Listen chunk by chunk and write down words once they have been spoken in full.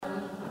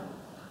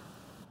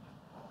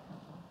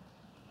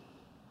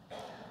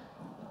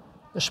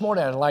This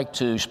morning I'd like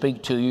to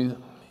speak to you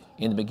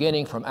in the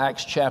beginning from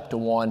Acts chapter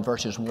 1,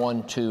 verses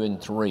 1, 2, and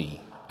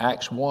 3.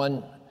 Acts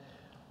 1,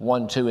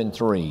 1, 2, and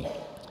 3.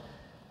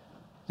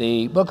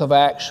 The book of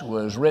Acts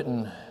was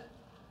written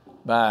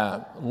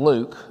by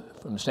Luke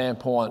from the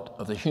standpoint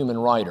of the human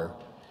writer,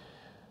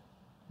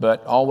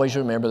 but always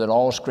remember that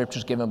all Scripture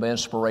is given by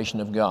inspiration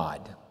of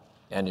God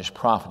and is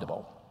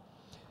profitable.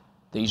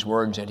 These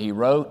words that he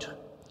wrote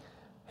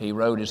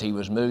as he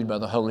was moved by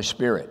the Holy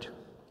Spirit.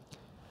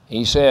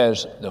 He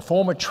says, "The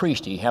former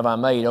treatise have I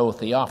made, O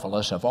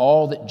Theophilus, of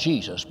all that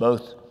Jesus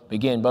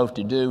began both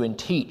to do and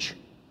teach,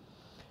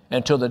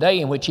 until the day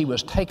in which he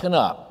was taken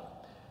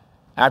up.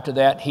 After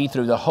that, he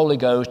through the Holy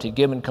Ghost had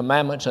given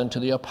commandments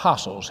unto the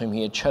apostles whom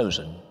he had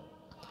chosen,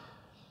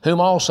 whom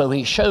also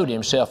he showed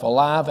himself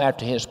alive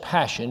after his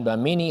passion by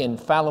many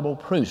infallible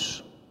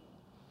proofs,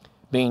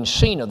 being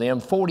seen of them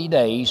 40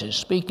 days, and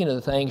speaking of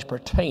the things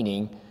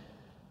pertaining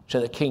to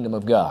the kingdom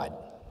of God."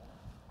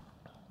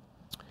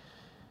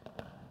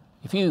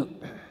 If you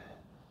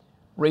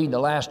read the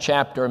last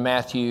chapter of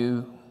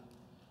Matthew,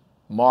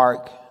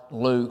 Mark,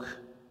 Luke,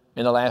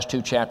 and the last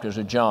two chapters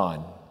of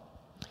John,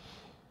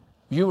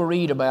 you will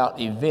read about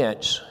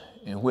events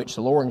in which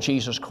the Lord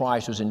Jesus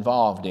Christ was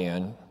involved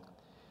in,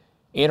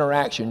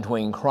 interaction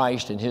between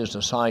Christ and his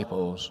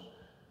disciples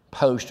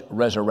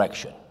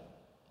post-resurrection.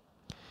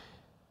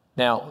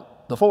 Now,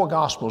 the four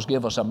Gospels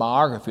give us a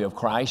biography of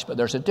Christ, but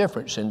there's a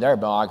difference in their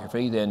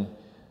biography than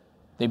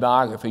the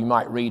biography you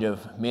might read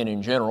of men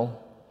in general.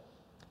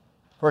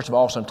 First of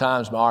all,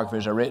 sometimes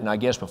biographies are written, I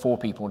guess, before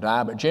people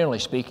die, but generally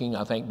speaking,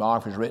 I think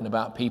biographies are written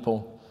about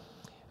people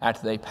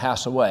after they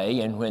pass away,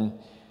 and when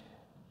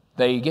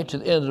they get to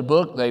the end of the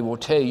book, they will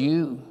tell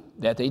you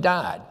that they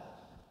died.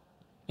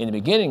 In the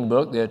beginning of the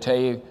book, they'll tell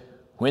you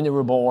when they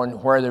were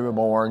born, where they were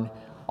born,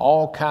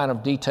 all kind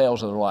of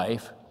details of their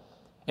life,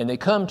 and they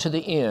come to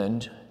the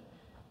end,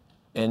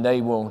 and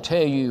they will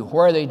tell you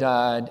where they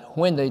died,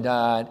 when they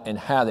died, and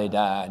how they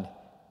died,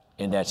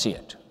 and that's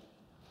it.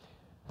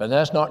 But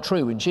that's not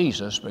true with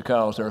Jesus,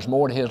 because there's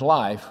more to his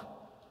life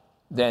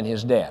than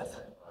his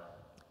death.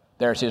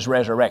 There's his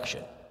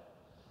resurrection.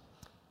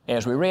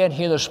 As we read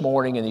here this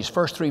morning in these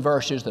first three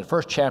verses, the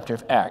first chapter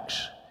of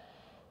Acts,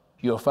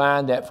 you'll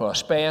find that for a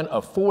span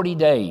of 40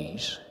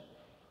 days,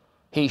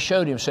 he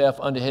showed himself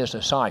unto his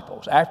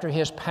disciples. After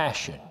his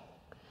passion,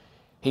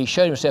 he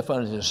showed himself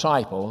unto the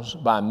disciples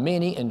by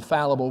many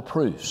infallible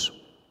proofs.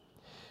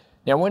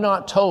 Now, we're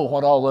not told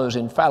what all those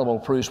infallible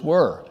proofs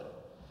were.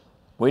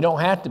 We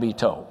don't have to be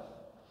told.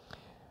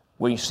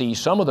 We see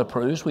some of the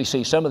proofs, we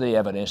see some of the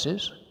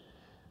evidences,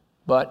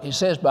 but it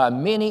says by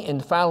many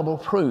infallible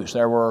proofs.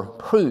 There were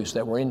proofs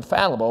that were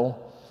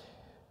infallible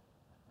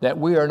that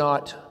we are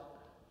not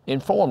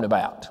informed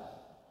about.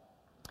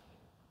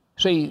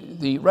 See,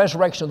 the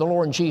resurrection of the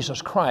Lord Jesus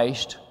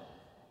Christ,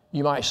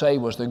 you might say,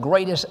 was the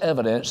greatest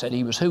evidence that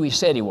he was who he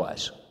said he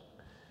was,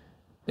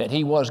 that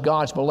he was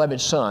God's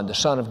beloved Son, the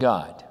Son of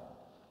God.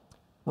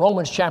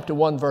 Romans chapter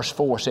 1, verse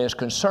 4 says,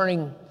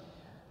 concerning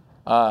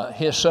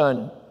his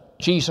Son,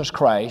 Jesus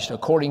Christ,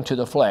 according to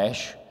the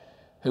flesh,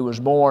 who was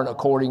born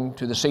according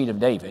to the seed of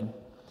David,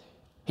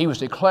 he was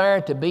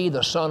declared to be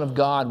the Son of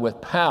God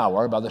with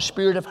power by the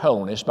Spirit of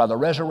holiness, by the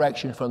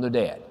resurrection from the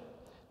dead.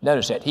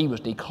 Notice that he was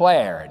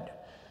declared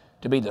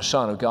to be the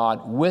Son of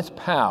God with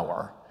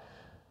power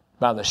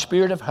by the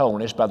Spirit of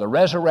holiness, by the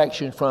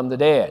resurrection from the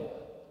dead.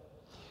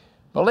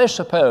 But let's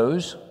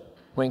suppose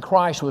when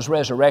Christ was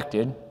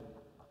resurrected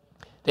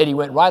that he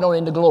went right on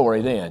into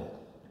glory then,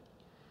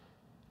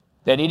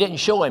 that he didn't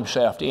show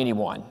himself to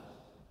anyone.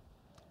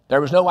 There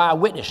was no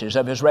eyewitnesses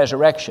of his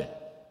resurrection.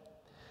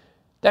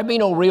 There'd be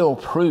no real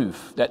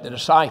proof that the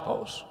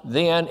disciples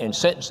then and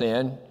since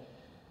then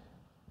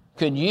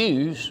could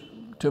use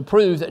to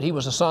prove that he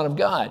was the Son of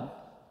God.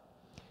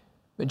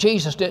 But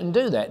Jesus didn't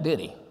do that, did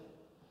he?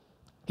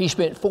 He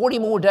spent 40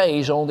 more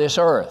days on this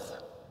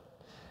earth.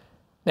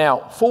 Now,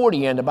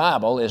 40 in the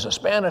Bible is a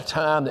span of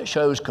time that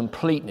shows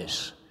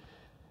completeness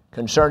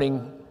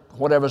concerning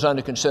whatever's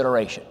under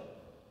consideration.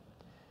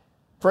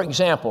 For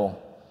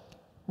example,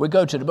 we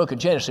go to the book of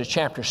Genesis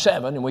chapter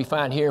 7, and we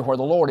find here where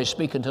the Lord is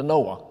speaking to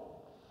Noah.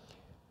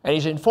 And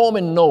he's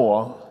informing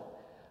Noah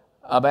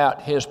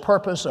about his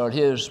purpose or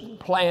his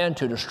plan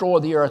to destroy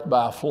the earth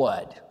by a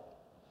flood.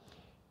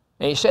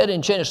 And he said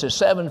in Genesis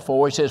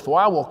 7:4, he says, "For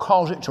I will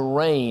cause it to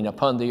rain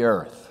upon the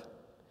earth."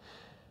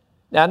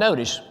 Now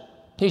notice,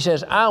 he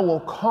says, "I will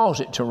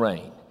cause it to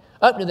rain."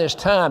 Up to this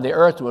time, the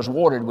earth was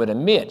watered with a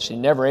mist. It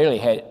never really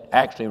had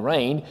actually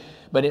rained,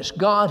 but it's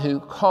God who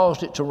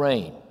caused it to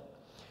rain.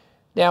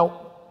 Now,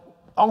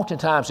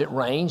 oftentimes it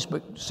rains,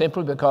 but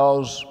simply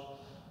because,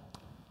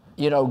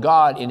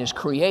 God in his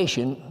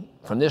creation,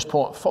 from this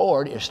point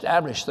forward,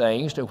 established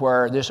things to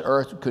where this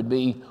earth could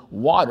be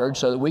watered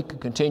so that we could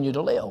continue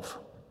to live.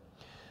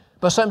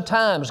 But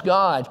sometimes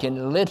God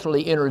can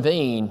literally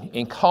intervene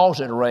and cause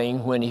it to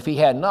rain when if he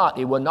had not,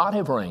 it would not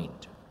have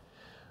rained.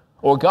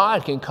 Or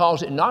God can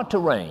cause it not to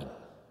rain,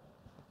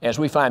 as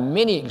we find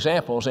many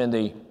examples in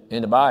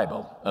the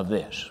Bible of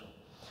this.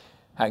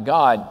 How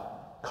God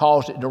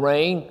caused it to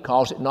rain,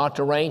 caused it not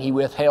to rain. He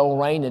withheld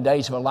rain in the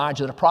days of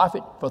Elijah the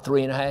prophet for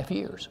 3.5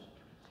 years.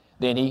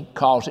 Then he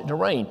caused it to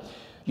rain.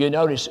 You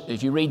notice,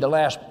 if you read the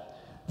last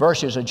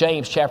verses of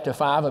James chapter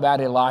 5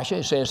 about Elisha,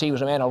 it says he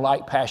was a man of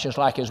like passions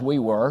like as we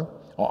were,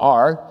 or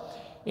are.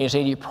 And it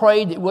said he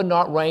prayed that it would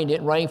not rain.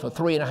 It rained for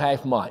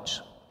 3.5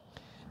 months.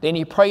 Then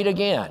he prayed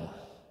again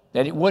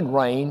that it would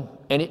rain,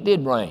 and it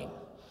did rain.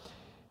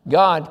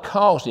 God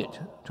caused it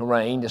to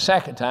rain the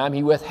second time.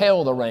 He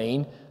withheld the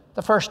rain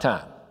the first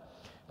time.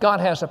 God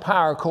has the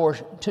power, of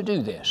course, to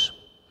do this.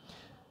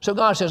 So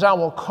God says, I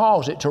will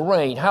cause it to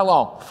rain. How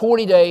long?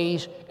 40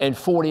 days and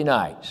 40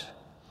 nights.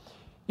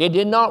 It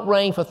did not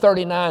rain for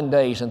 39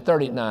 days and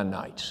 39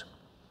 nights.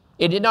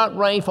 It did not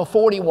rain for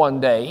 41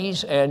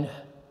 days and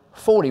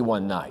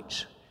 41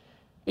 nights.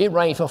 It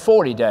rained for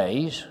 40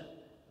 days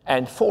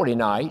and 40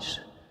 nights,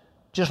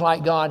 just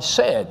like God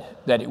said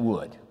that it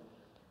would.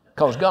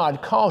 Because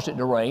God caused it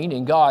to rain,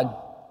 and God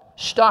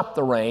stopped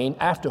the rain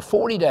after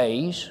 40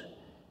 days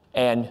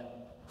and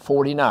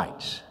 40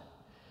 nights.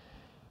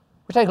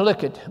 We take a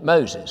look at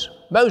Moses.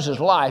 Moses'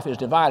 life is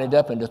divided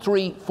up into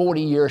 3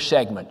 40-year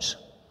segments.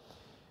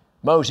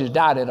 Moses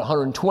died at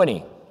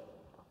 120.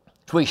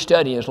 As we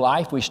study his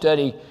life, we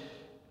study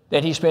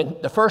that he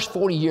spent the first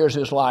 40 years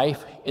of his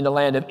life in the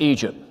land of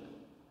Egypt.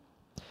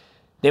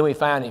 Then we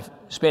find he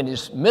spent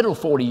his middle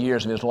 40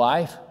 years of his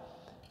life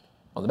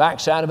on the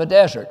backside of a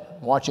desert,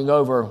 watching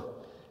over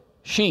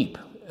sheep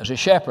as a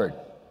shepherd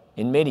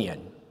in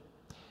Midian.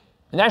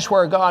 And that's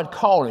where God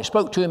called him,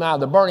 spoke to him out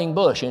of the burning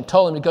bush and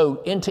told him to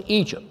go into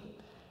Egypt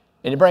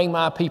and to bring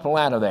my people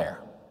out of there.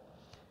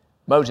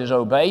 Moses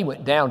obeyed,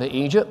 went down to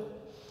Egypt,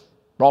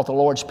 brought the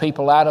Lord's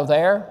people out of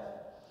there.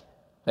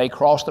 They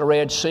crossed the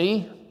Red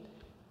Sea,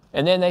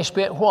 and then they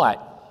spent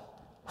what?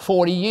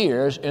 40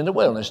 years in the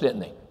wilderness, didn't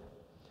they?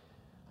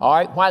 All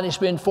right, why did they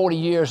spend 40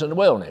 years in the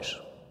wilderness?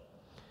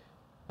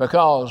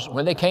 Because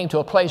when they came to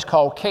a place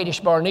called Kadesh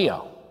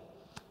Barnea,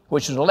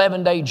 which was an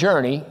 11-day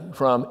journey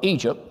from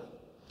Egypt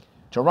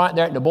to right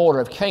there at the border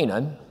of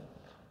Canaan,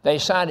 they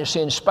decided to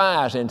send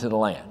spies into the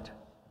land.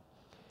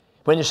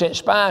 When they sent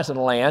spies to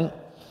the land,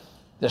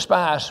 the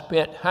spies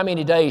spent how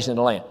many days in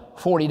the land?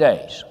 40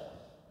 days.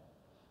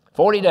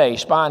 40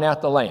 days spying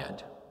out the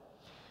land.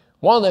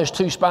 One of those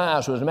 2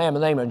 spies was a man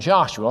by the name of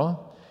Joshua,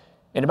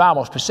 and the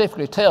Bible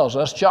specifically tells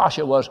us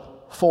Joshua was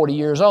 40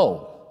 years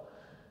old.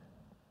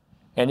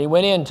 And he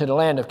went into the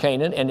land of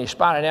Canaan, and they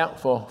spied it out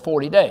for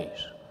 40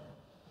 days.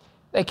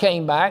 They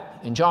came back,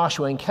 and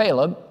Joshua and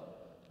Caleb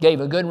gave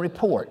a good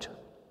report.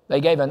 They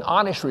gave an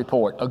honest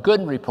report, a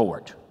good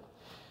report.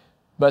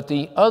 But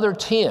the other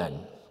 10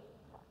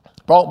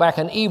 brought back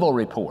an evil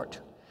report.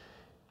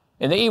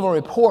 And the evil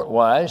report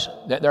was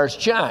that there's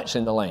giants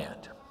in the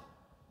land.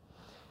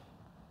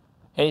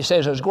 And he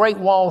says there's great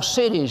walled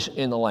cities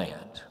in the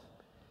land.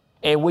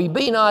 And we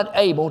be not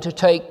able to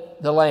take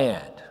the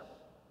land,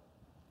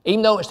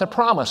 even though it's the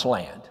promised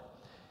land.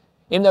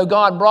 Even though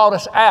God brought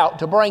us out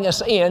to bring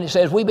us in, he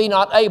says we be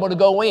not able to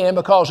go in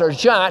because there's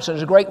giants and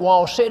there's great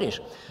walled cities.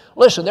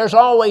 Listen, there's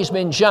always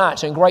been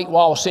giants and great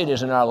walled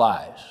cities in our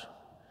lives.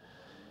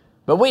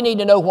 But we need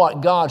to know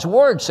what God's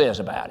Word says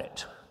about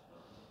it.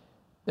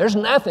 There's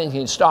nothing that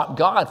can stop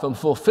God from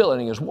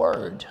fulfilling His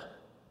Word.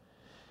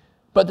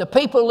 But the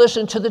people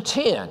listened to the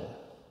 10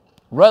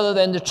 rather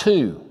than the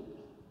 2.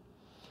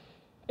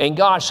 And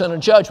God sent a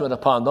judgment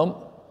upon them,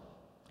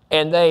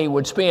 and they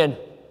would spend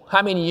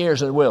how many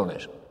years in the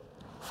wilderness?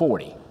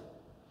 40.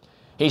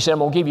 He said, I'm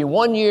going to give you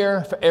 1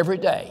 year for every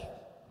day.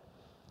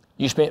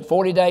 You spent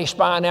 40 days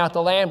spying out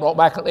the land, brought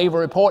back an evil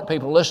report.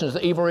 People listened to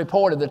the evil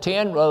report of the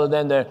 10 rather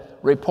than the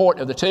report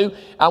of the 2.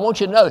 I want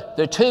you to know,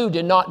 the 2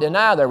 did not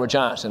deny there were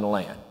giants in the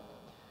land.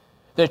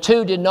 The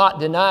 2 did not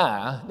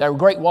deny there were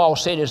great walled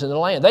cities in the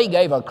land. They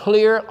gave a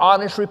clear,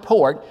 honest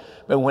report.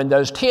 But when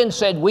those 10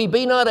 said, we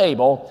be not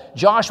able,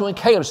 Joshua and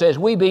Caleb says,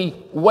 we be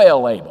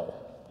well able.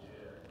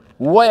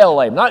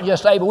 Well able. Not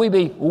just able, we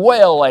be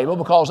well able,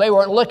 because they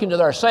weren't looking to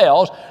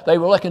themselves, they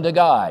were looking to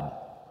God.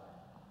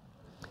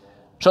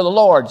 So the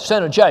Lord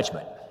sent a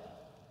judgment.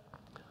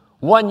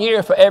 1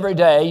 year for every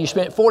day. You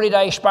spent 40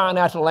 days spying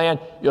out the land,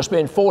 you'll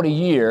spend 40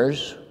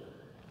 years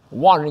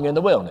wandering in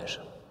the wilderness.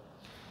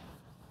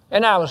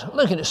 And I was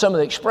looking at some of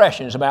the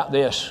expressions about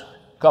this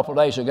a couple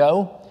of days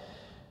ago.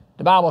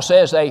 The Bible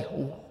says they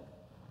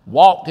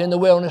walked in the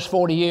wilderness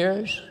 40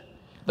 years.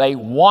 They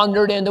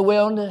wandered in the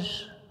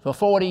wilderness for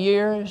 40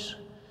 years.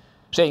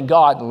 Saying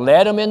God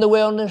led them in the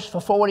wilderness for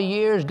 40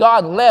 years.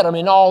 God led them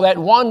in all that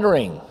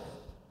wandering.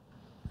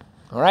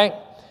 All right?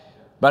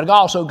 But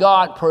also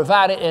God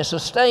provided and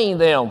sustained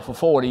them for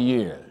 40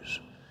 years.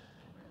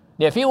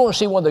 Now, if you want to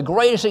see one of the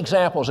greatest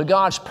examples of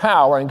God's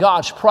power and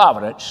God's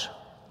providence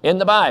in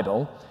the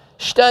Bible,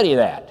 study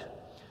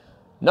that.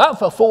 Not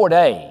for 4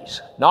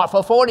 days, not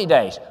for 40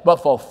 days, but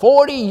for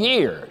 40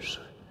 years.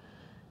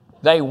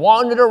 They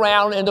wandered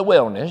around in the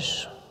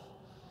wilderness,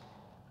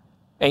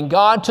 and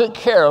God took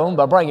care of them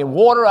by bringing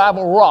water out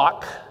of a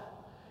rock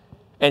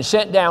and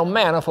sent down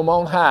manna from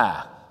on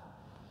high.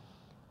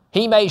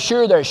 He made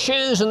sure their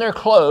shoes and their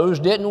clothes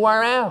didn't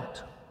wear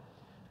out.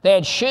 They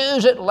had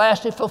shoes that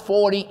lasted for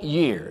 40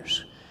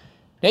 years.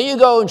 Now you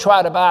go and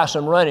try to buy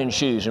some running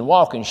shoes and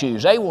walking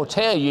shoes. They will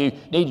tell you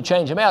need to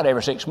change them out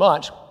every 6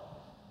 months.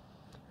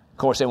 Of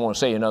course, they won't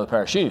sell you another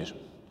pair of shoes.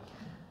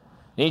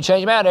 You need to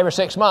change them out every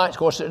 6 months. Of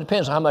course, it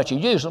depends on how much you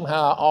use them,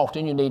 how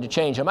often you need to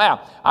change them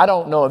out. I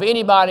don't know of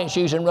anybody that's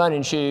using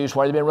running shoes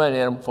where they've been running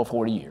in them for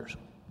 40 years.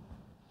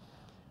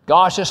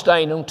 God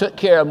sustained them, took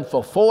care of them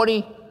for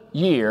 40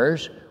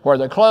 years, where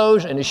the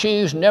clothes and the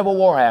shoes never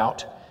wore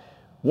out.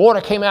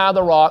 Water came out of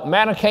the rock,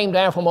 manna came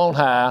down from on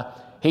high.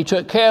 He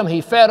took care of them,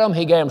 he fed them,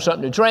 he gave them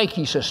something to drink,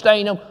 he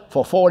sustained them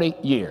for 40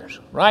 years,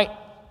 right?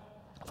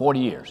 40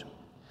 years.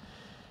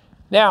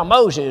 Now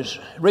Moses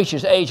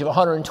reaches the age of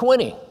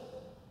 120.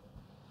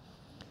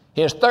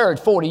 His third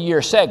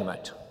 40-year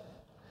segment.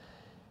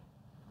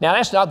 Now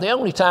that's not the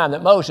only time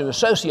that Moses was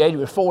associated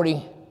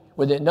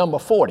with the number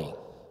 40.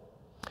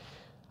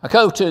 I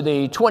go to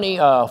the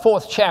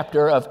 24th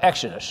chapter of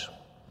Exodus,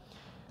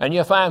 and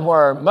you'll find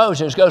where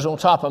Moses goes on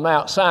top of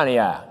Mount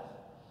Sinai.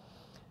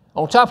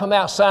 On top of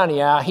Mount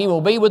Sinai, he will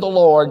be with the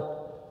Lord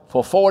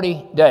for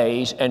 40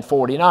 days and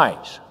 40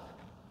 nights.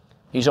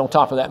 He's on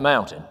top of that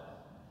mountain.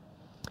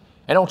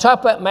 And on top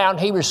of that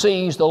mountain, he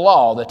receives the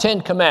law, the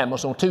 10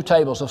 commandments on 2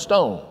 tables of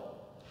stone.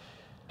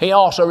 He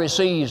also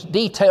receives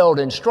detailed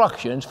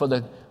instructions for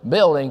the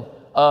building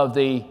of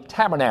the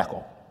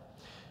tabernacle.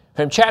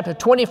 From chapter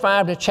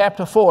 25 to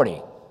chapter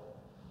 40.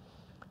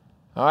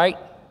 All right?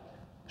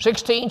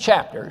 16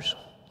 chapters,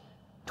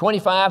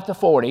 25 to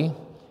 40,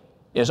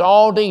 is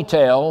all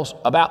details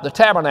about the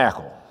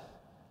tabernacle.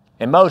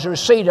 And Moses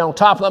was seated on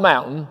top of the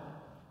mountain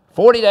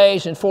 40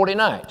 days and 40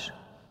 nights.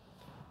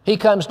 He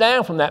comes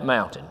down from that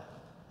mountain.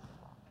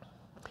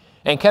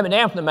 And coming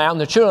down from the mountain,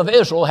 the children of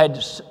Israel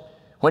had,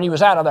 when he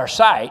was out of their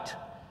sight,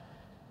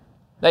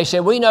 they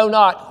said, we know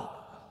not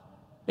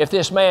if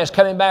this man is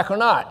coming back or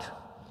not.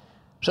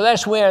 So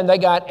that's when they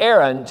got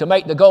Aaron to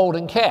make the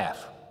golden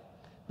calf.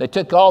 They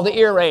took all the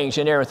earrings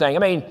and everything. I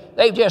mean,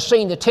 they've just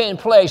seen the 10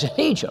 plagues in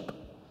Egypt.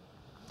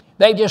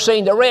 They've just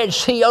seen the Red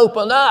Sea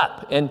open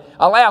up and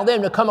allow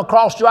them to come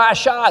across dry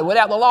shod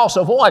without the loss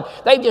of one.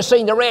 They've just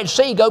seen the Red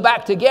Sea go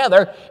back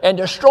together and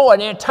destroy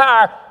the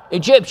entire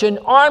Egyptian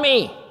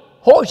army,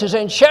 horses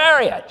and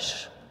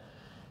chariots.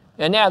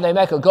 And now they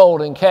make a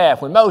golden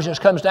calf. When Moses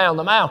comes down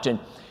the mountain,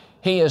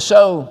 he is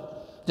so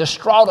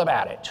distraught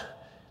about it.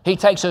 He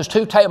takes those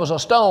 2 tables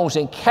of stones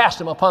and casts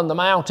them upon the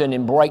mountain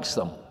and breaks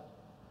them.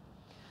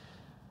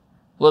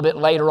 A little bit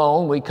later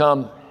on, we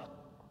come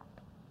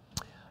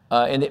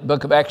in the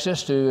book of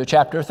Exodus to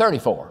chapter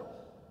 34.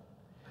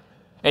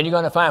 And you're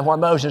going to find where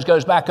Moses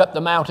goes back up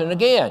the mountain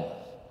again.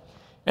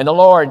 And the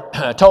Lord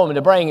told him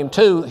to bring him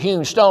 2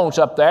 hewn stones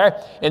up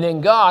there. And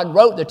then God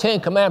wrote the 10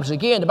 commandments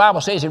again. The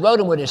Bible says he wrote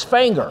them with his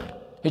finger.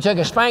 He took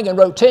his finger and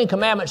wrote 10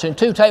 commandments in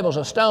 2 tables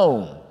of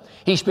stone.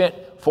 He spent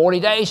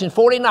 40 days and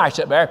 40 nights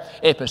up there.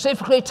 It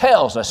specifically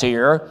tells us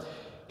here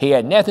he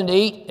had nothing to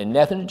eat and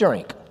nothing to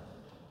drink.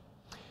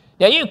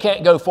 Now, you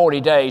can't go 40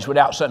 days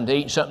without something to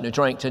eat and something to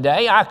drink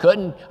today. I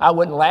couldn't. I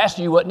wouldn't last.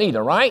 You wouldn't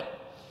either, right?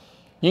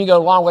 You can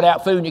go long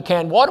without food and you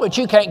can water, but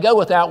you can't go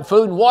without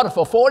food and water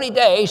for 40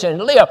 days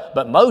and live.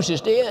 But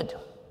Moses did.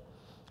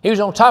 He was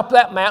on top of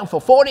that mountain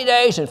for 40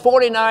 days and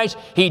 40 nights.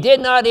 He did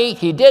not eat.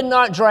 He did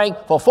not drink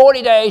for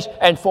 40 days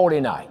and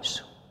 40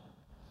 nights.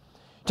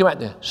 Talking about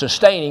the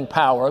sustaining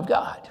power of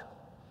God.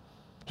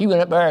 He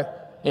went up there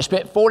and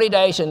spent 40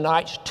 days and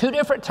nights, 2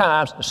 different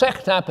times. The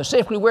second time,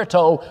 specifically, we're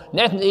told,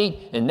 nothing to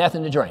eat and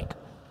nothing to drink.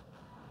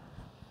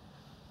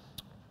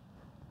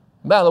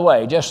 By the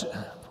way, just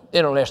a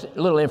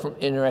little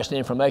interesting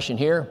information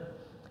here.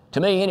 To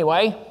me,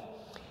 anyway,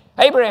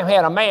 Abraham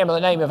had a man by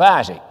the name of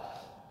Isaac.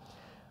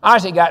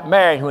 Isaac got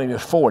married when he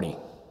was 40.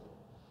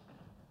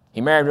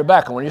 He married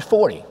Rebekah when he was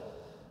 40.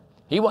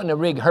 He wasn't in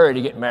a big hurry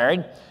to get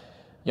married.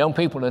 Young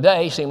people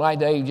today seem like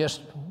they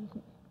just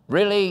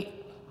really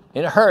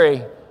in a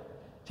hurry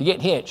to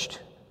get hitched.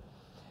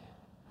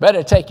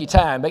 Better take your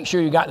time. Make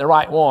sure you got the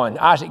right one.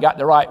 Isaac got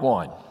the right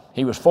one.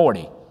 He was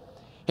 40.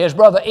 His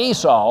brother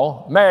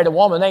Esau married a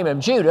woman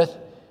named Judith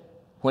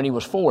when he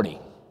was 40.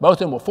 Both of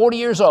them were 40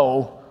 years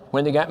old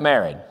when they got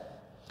married.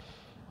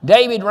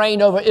 David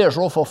reigned over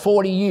Israel for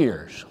 40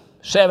 years,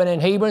 7 in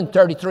Hebron,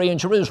 33 in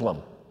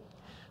Jerusalem.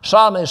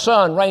 Solomon, his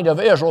son, reigned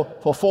over Israel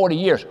for 40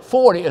 years.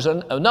 40 is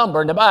a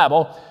number in the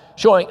Bible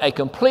showing a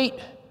complete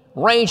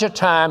range of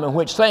time in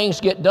which things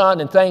get done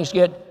and things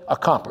get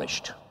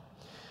accomplished.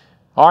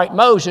 All right,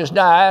 Moses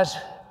dies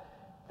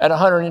at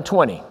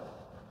 120.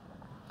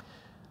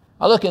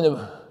 I look in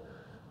the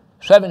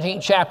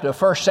 17th chapter of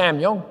 1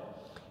 Samuel,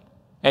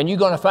 and you're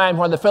going to find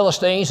where the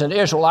Philistines and the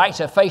Israelites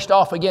have faced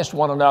off against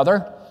one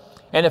another,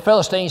 and the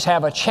Philistines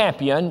have a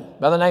champion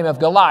by the name of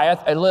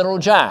Goliath, a literal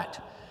giant.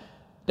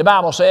 The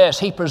Bible says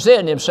he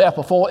presented himself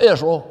before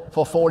Israel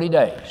for 40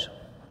 days.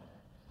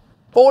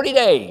 40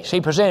 days he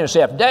presented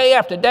himself day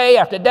after day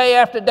after day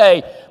after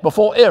day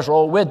before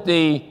Israel with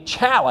the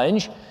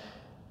challenge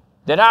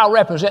that I'll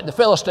represent the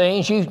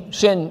Philistines, you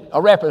send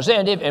a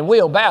representative and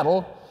we'll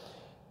battle,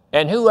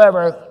 and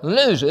whoever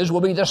loses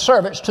will be the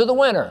servants to the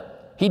winner.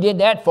 He did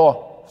that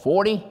for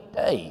 40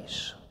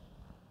 days.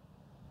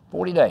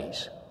 40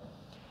 days.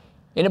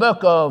 In the book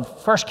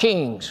of 1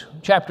 Kings,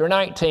 chapter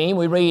 19,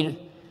 we read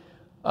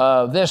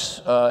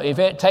this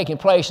event taking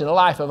place in the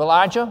life of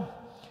Elijah.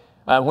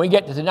 When we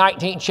get to the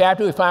 19th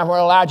chapter, we find where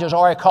Elijah's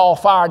already called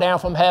fire down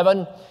from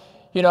heaven,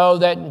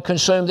 that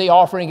consumed the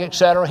offering,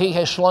 etc. He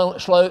has slew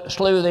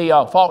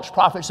the false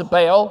prophets of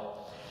Baal.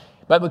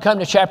 But we come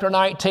to chapter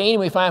 19,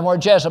 we find where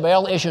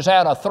Jezebel issues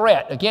out a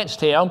threat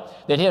against him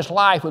that his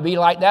life would be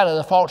like that of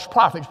the false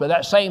prophets, but at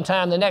that same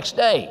time the next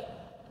day.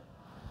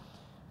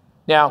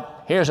 Now,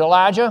 here's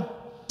Elijah.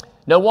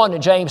 No wonder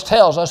James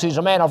tells us he's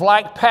a man of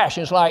like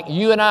passions like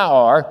you and I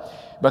are,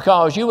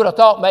 because you would have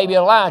thought maybe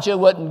Elijah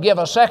wouldn't give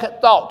a second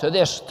thought to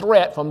this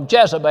threat from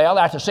Jezebel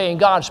after seeing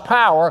God's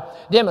power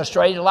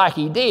demonstrated like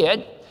he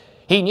did.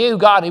 He knew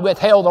God had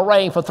withheld the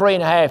rain for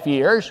 3.5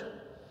 years.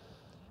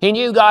 He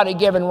knew God had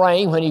given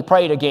rain when he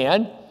prayed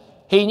again.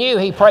 He knew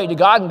he prayed to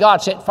God, and God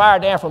sent fire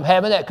down from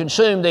heaven that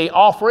consumed the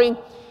offering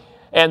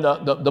and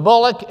the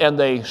bullock and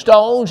the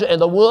stones and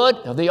the wood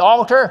of the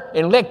altar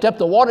and licked up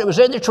the water that was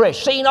in the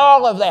trench. Seen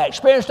all of that,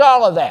 experienced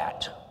all of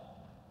that.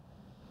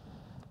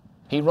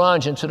 He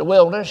runs into the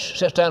wilderness,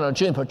 sits down on a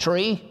juniper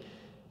tree,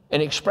 and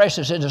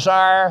expresses his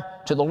desire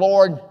to the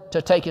Lord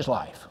to take his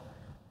life.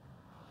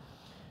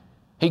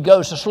 He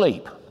goes to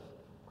sleep.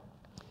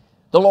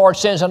 The Lord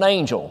sends an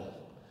angel.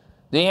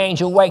 The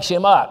angel wakes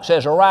him up,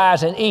 says,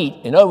 "Arise and eat."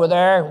 And over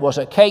there was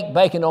a cake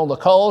baking on the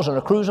coals and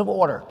a cruse of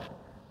water.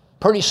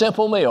 Pretty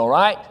simple meal,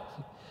 right?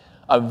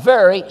 A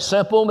very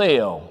simple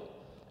meal.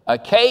 A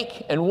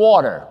cake and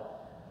water.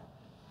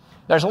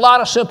 There's a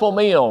lot of simple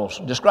meals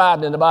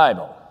described in the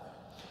Bible.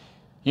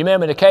 You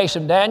remember the case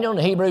of Daniel and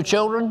the Hebrew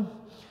children?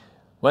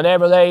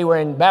 Whenever they were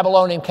in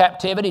Babylonian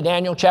captivity,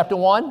 Daniel chapter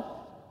 1,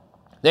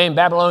 they're in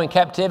Babylonian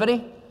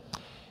captivity.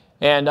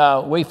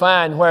 And we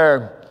find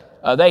where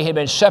they had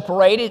been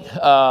separated.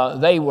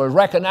 They were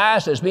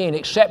recognized as being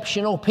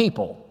exceptional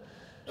people.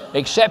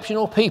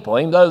 Exceptional people.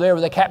 Even though they were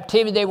the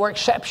captivity, they were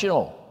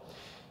exceptional.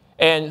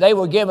 And they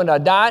were given a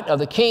diet of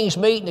the king's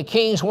meat and the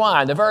king's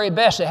wine, the very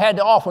best they had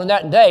to offer in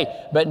that day.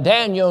 But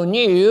Daniel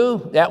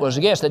knew that was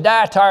against the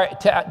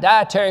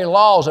dietary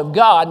laws of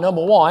God,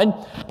 number one.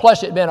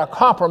 Plus it had been a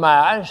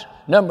compromise,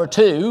 number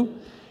two.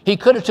 He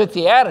could have took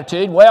the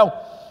attitude,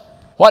 well,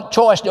 what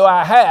choice do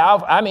I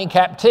have? I'm in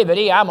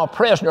captivity. I'm a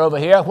prisoner over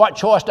here. What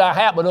choice do I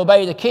have but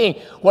obey the king?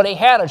 Well, he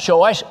had a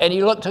choice, and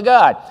he looked to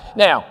God.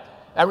 Now,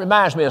 that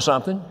reminds me of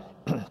something.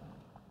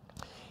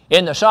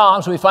 In the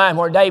Psalms, we find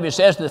where David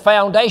says, "The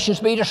foundations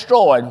be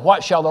destroyed,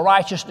 what shall the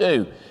righteous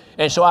do?"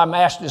 And so I'm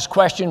asked this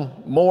question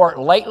more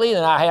lately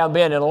than I have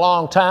been in a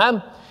long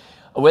time.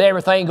 With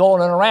everything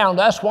going on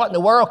around us, what in the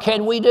world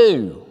can we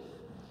do?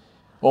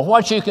 Well,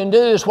 what you can do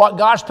is what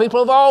God's people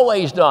have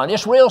always done.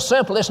 It's real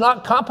simple. It's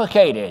not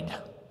complicated.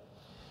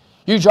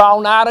 You draw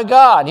nigh to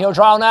God, and He'll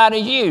draw nigh to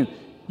you.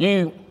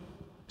 You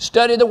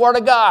study the Word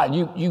of God.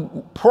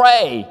 You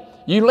pray.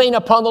 You lean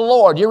upon the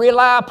Lord. You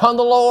rely upon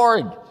the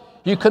Lord.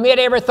 You commit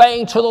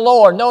everything to the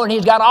Lord, knowing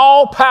He's got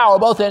all power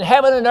both in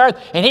heaven and earth,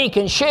 and He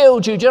can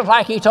shield you just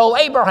like He told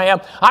Abraham,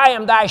 "I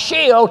am thy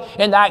shield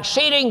and thy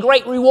exceeding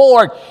great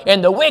reward."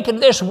 And the wicked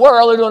of this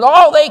world are doing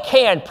all they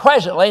can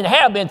presently and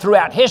have been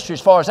throughout history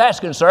as far as that's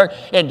concerned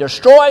in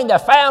destroying the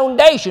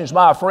foundations,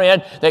 my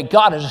friend, that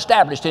God has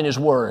established in His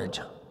Word.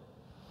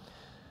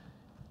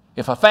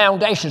 If a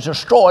foundation is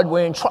destroyed,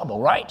 we're in trouble,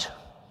 right?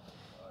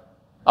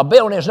 A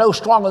building is no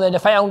stronger than the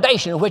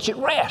foundation in which it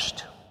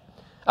rests.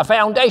 A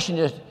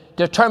foundation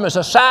determines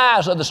the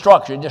size of the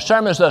structure. It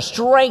determines the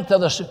strength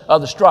of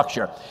the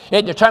structure.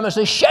 It determines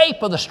the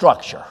shape of the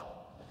structure.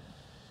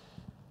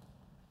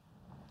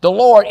 The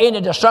Lord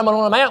ended the Sermon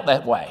on the Mount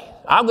that way.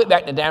 I'll get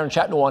back to Daniel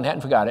chapter 1,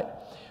 hadn't forgot it.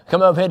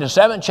 Come over here to the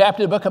 7th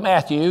chapter of the book of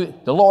Matthew.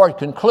 The Lord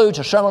concludes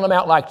the Sermon on the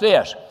Mount like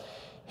this: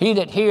 "He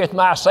that heareth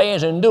my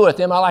sayings and doeth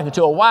them, I liken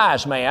to a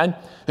wise man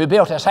who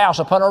built his house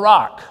upon a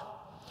rock.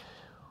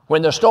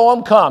 When the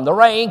storm come, the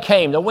rain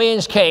came, the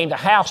winds came, the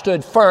house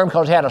stood firm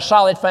because it had a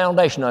solid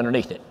foundation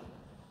underneath it.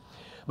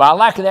 But I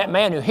liken that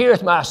man who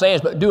heareth my sayings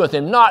but doeth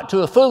them not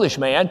to a foolish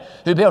man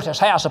who built his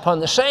house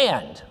upon the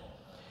sand.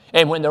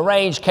 And when the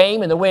rains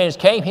came and the winds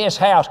came, his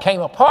house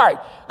came apart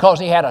because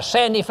he had a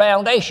sandy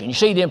foundation." You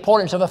see the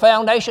importance of a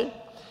foundation?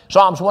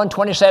 Psalms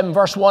 127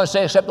 verse 1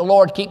 says, "Except the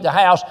Lord keep the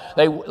house,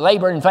 they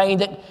labor in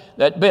vain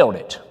that build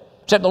it.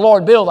 Except the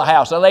Lord build the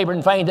house, they labor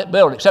in vain that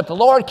build it. Except the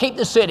Lord keep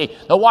the city,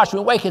 the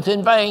watchman waketh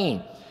in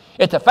vain.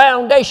 If the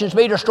foundations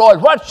be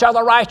destroyed, what shall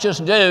the righteous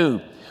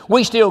do?"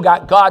 We still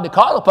got God to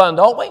call upon,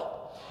 don't we?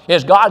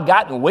 Has God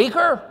gotten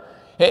weaker?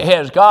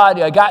 Has God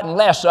gotten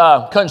less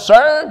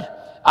concerned?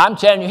 I'm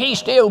telling you, He's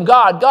still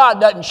God.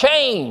 God doesn't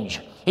change.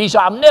 He's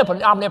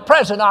omnipotent,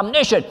 omnipresent,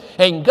 omniscient.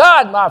 And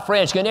God, my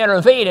friends, can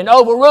intervene and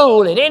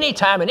overrule at any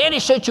time, in any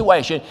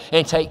situation,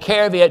 and take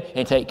care of it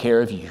and take care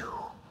of you.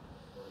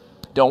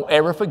 Don't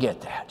ever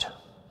forget that.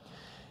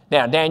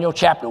 Now, Daniel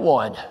chapter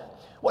 1.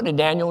 What did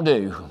Daniel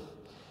do?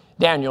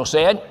 Daniel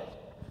said,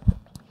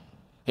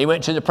 he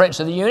went to the prince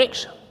of the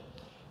eunuchs,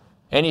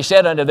 and he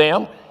said unto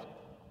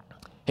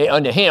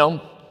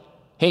him,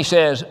 he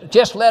says,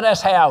 "Just let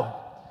us have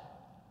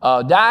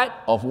a diet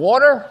of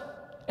water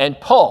and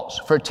pulse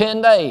for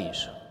 10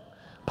 days.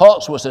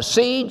 Pulse was the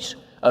seeds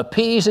of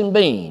peas and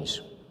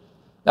beans.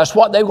 That's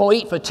what they were going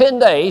to eat for 10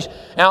 days.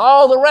 And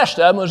all the rest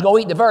of them was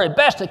going to eat the very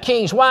best of the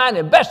king's wine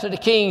and best of the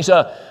king's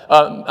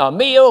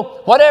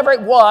meal. Whatever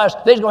it was,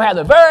 they was going to have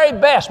the very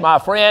best, my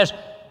friends,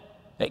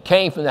 that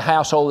came from the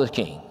household of the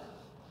king.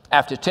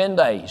 After 10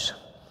 days,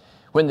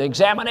 when the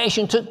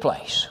examination took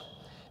place,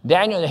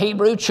 Daniel and the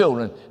Hebrew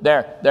children,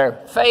 their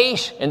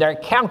face and their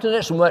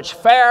countenance were much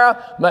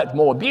fairer, much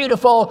more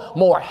beautiful,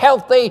 more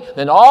healthy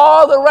than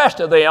all the rest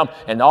of them,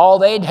 and all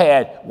they'd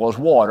had was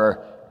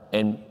water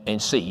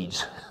and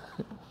seeds.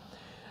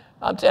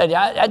 I'm telling you,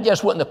 that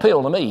just wouldn't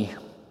appeal to me.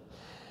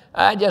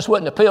 That just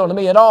wouldn't appeal to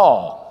me at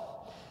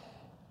all.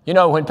 You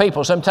know, when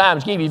people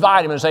sometimes give you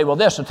vitamins and say, well,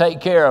 this will take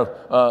care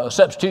of a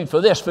substitute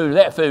for this food or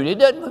that food, it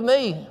doesn't with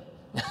me.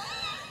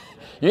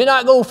 You're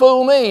not going to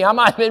fool me. I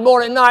might have been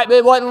morning and night, but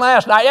it wasn't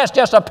last night. That's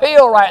just a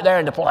pill right there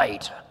in the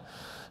plate.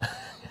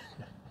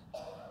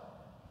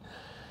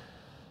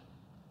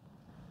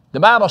 The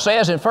Bible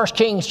says in 1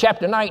 Kings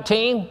chapter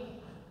 19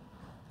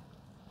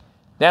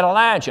 that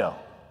Elijah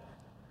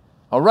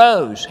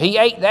arose. He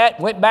ate that,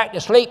 went back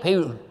to sleep. He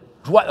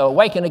was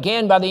awakened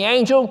again by the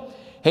angel.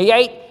 He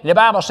ate, and the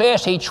Bible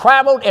says he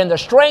traveled in the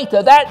strength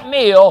of that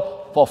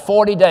meal for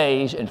 40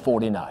 days and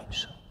 40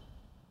 nights.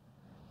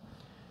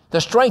 The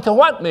strength of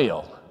what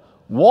meal?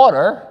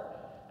 Water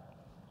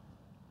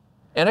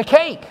and a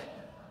cake.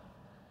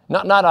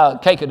 Not a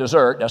cake of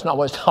dessert. That's not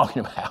what it's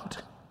talking about.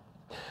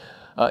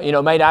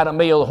 Made out of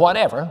meal or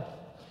whatever.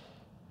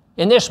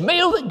 In this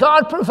meal that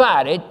God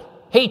provided,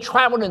 he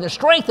traveled in the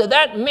strength of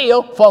that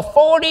meal for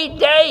 40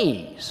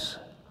 days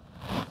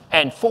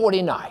and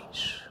 40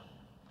 nights.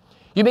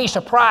 You'd be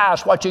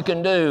surprised what you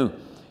can do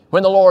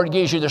when the Lord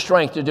gives you the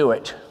strength to do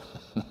it.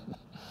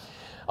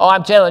 Oh,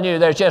 I'm telling you,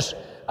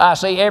 I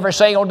see every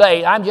single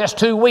day, I'm just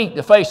too weak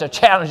to face the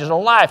challenges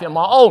of life in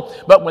my own.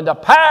 But when the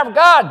power of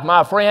God,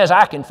 my friends,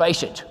 I can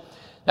face it.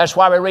 That's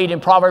why we read in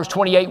Proverbs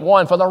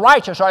 28:1, for the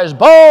righteous are as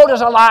bold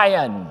as a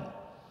lion.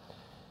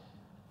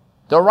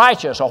 The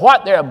righteous are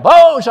what? They're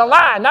bold as a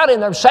lion, not in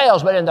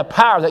themselves, but in the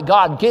power that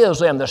God gives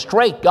them, the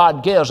strength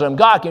God gives them.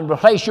 God can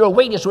replace your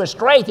weakness with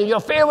strength and your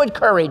fear with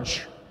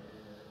courage.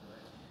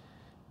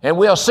 And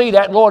we'll see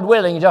that, Lord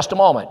willing, in just a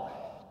moment.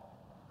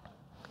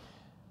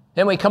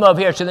 Then we come over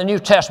here to the New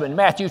Testament,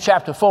 Matthew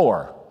chapter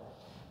 4.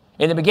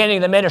 In the beginning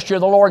of the ministry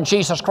of the Lord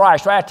Jesus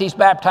Christ, right? He's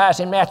baptized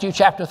in Matthew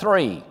chapter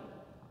 3.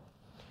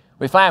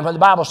 We find where the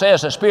Bible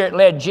says the Spirit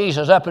led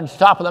Jesus up to the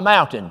top of the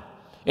mountain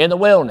in the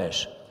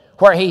wilderness,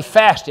 where he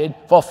fasted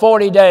for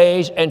 40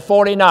 days and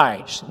 40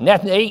 nights.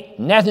 Nothing to eat,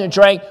 nothing to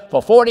drink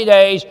for 40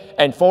 days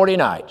and 40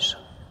 nights.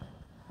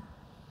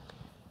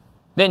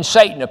 Then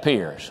Satan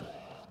appears.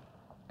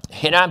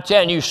 And I'm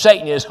telling you,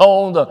 Satan is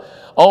on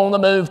the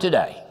move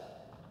today.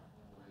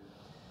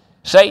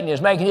 Satan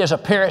is making his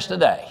appearance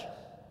today.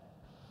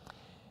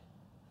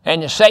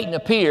 And Satan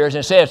appears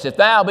and says, if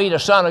thou be the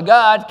Son of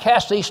God,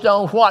 cast these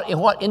stones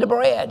into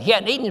bread. He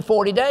hadn't eaten in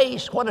 40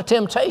 days. What a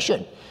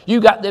temptation.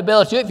 You got the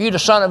ability to, if you're the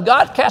Son of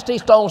God, cast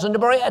these stones into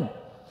bread.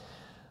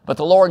 But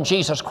the Lord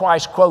Jesus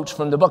Christ quotes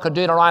from the book of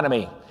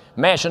Deuteronomy,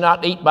 man shall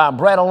not eat by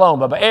bread alone,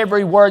 but by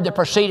every word that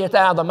proceedeth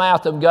out of the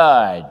mouth of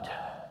God.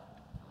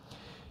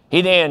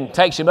 He then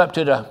takes him up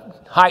to the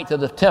height of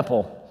the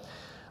temple,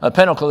 the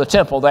pinnacle of the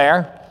temple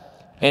there,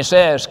 and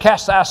says,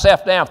 cast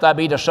thyself down if thou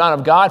be the Son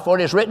of God, for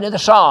it is written in the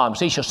Psalms,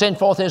 he shall send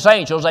forth his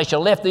angels, they shall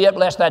lift thee up,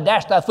 lest thou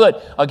dash thy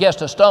foot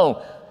against a stone.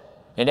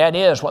 And that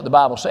is what the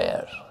Bible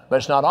says. But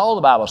it's not all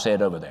the Bible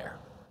said over there.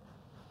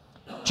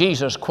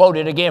 Jesus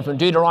quoted again from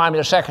Deuteronomy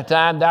the second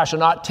time, thou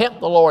shalt not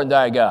tempt the Lord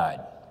thy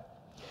God.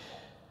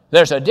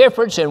 There's a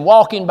difference in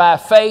walking by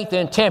faith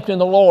and tempting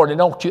the Lord, and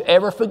don't you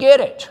ever forget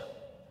it.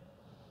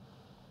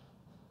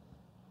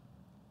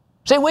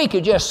 See, we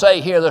could just say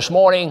here this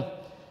morning,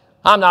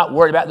 I'm not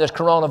worried about this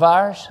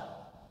coronavirus.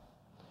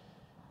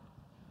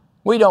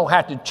 We don't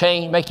have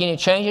to make any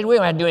changes. We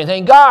don't have to do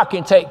anything. God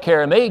can take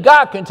care of me.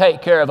 God can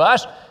take care of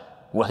us.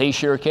 Well, he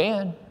sure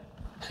can.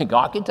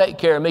 God can take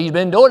care of me. He's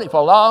been doing it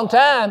for a long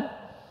time.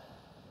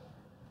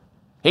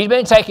 He's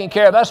been taking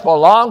care of us for a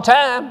long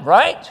time,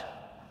 right?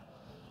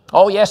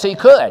 Oh, yes, he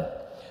could.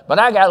 But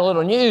I got a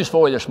little news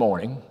for you this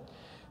morning.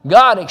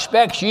 God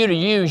expects you to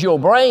use your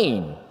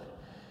brain.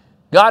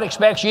 God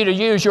expects you to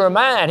use your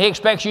mind. He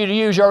expects you to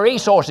use your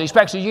resources. He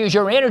expects you to use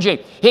your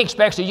energy. He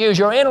expects you to use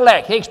your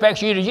intellect. He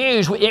expects you to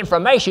use the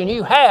information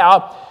you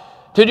have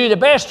to do the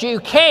best you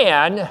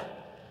can,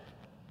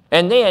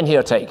 and then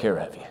he'll take care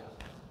of you.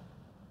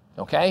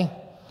 Okay?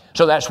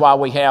 So that's why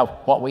we have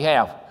what we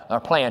have, our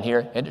plan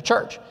here at the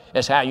church.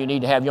 That's how you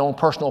need to have your own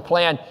personal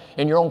plan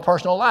in your own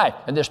personal life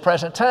in this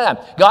present time.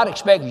 God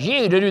expects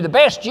you to do the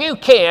best you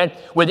can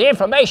with the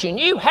information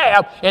you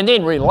have and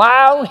then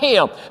rely on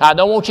him. I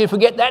don't want you to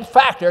forget that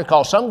factor,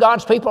 because some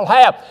God's people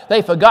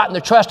they've forgotten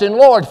the trust in the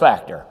Lord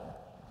factor.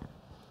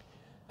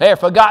 They've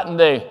forgotten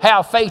the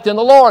have faith in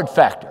the Lord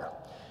factor.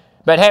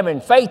 But having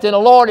faith in the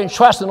Lord and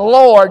trust in the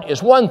Lord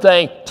is one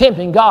thing,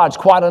 tempting God's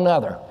quite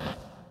another.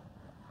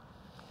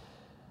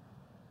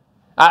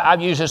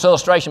 I've used this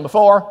illustration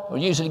before.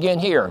 We'll use it again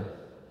here.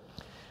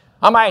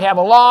 I might have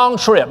a long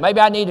trip. Maybe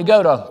I need to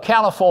go to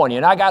California,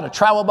 and I got to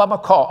travel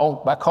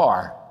by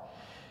car.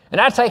 And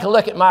I take a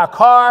look at my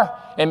car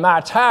and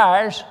my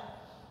tires.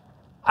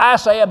 I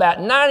say about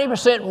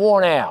 90%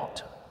 worn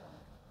out.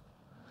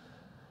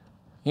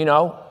 You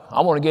know,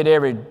 I want to get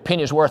every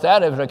penny's worth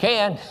out of it if I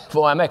can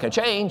before I make a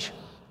change.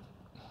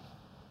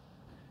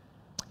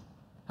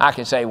 I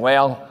can say,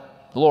 well,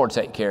 the Lord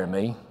take care of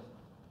me.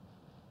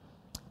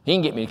 He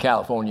can get me to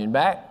California and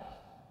back.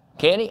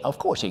 Can he? Of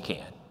course he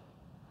can.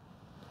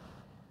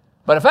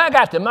 But if I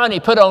got the money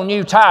to put on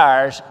new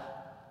tires,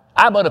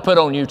 I better put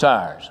on new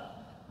tires.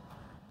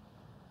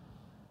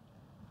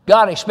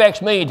 God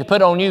expects me to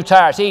put on new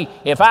tires.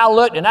 If I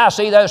looked and I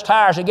see those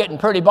tires are getting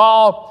pretty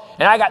bald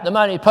and I got the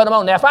money to put them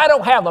on. Now, if I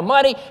don't have the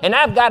money and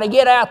I've got to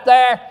get out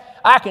there,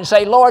 I can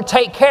say, Lord,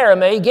 take care of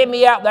me. Get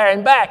me out there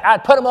and back.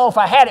 I'd put them on if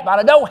I had it, but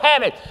I don't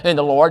have it. And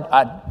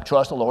I'd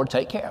trust the Lord to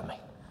take care of me.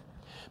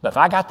 But if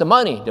I got the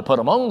money to put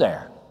them on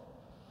there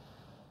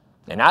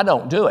and I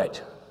don't do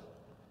it,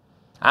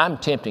 I'm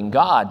tempting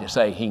God to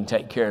say he can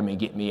take care of me,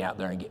 get me out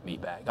there and get me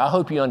back. I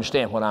hope you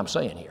understand what I'm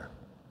saying here.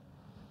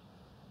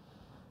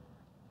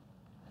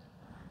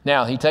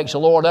 Now, he takes the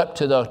Lord up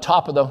to the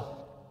top of the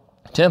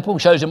temple,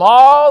 shows him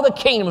all the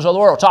kingdoms of the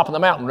world, top of the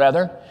mountain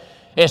rather,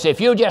 and says,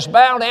 if you'll just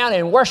bow down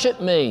and worship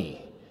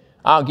me,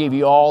 I'll give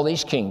you all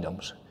these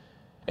kingdoms.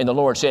 And the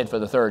Lord said for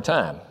the third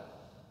time,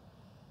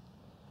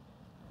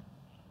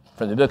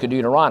 from the book of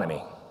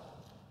Deuteronomy,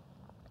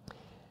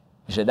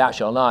 he said, thou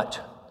shalt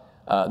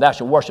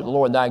worship the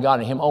Lord thy God,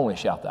 and him only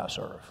shalt thou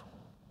serve.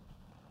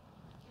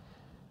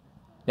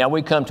 Now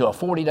we come to a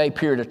 40-day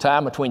period of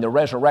time between the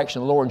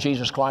resurrection of the Lord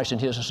Jesus Christ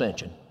and his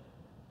ascension.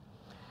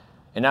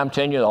 And I'm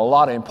telling you, a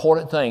lot of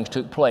important things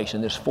took place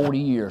in this 40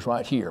 years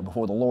right here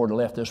before the Lord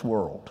left this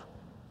world.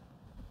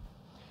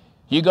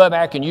 You go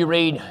back and you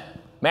read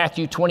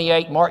Matthew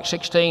 28, Mark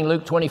 16,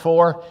 Luke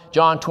 24,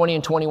 John 20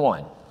 and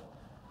 21.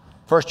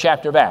 First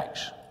chapter of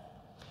Acts.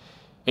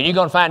 And you're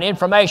going to find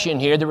information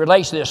here that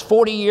relates to this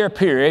 40-year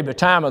period, the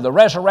time of the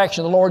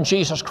resurrection of the Lord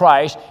Jesus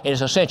Christ and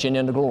his ascension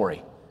into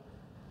glory.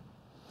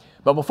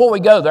 But before we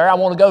go there, I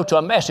want to go to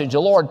a message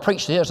the Lord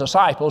preached to his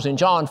disciples in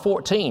John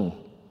 14,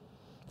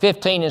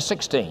 15 and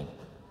 16.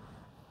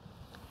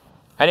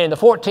 And in the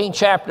 14th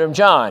chapter of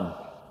John,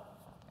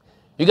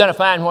 you're going to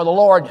find where the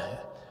Lord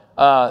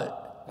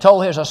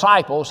told his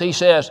disciples, he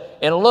says,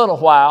 in a little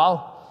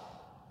while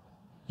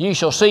you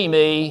shall see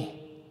me,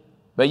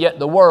 but yet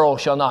the world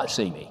shall not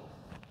see me.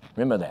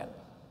 Remember that.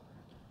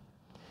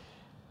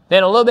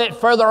 Then a little bit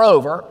further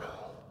over,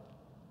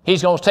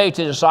 he's going to say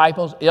to the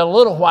disciples, in a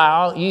little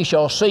while ye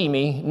shall see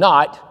me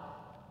not,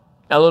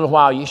 in a little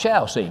while ye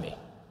shall see me.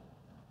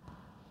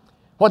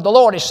 What the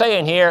Lord is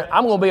saying here,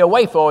 I'm going to be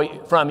away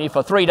from you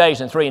for 3 days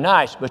and 3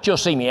 nights, but you'll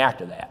see me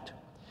after that.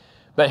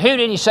 But who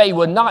did he say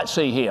would not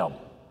see him?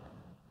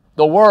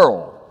 The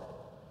world.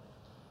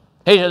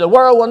 He said, the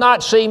world will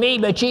not see me,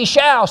 but ye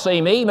shall see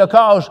me,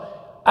 because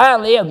I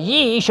live,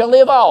 ye shall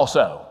live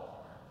also.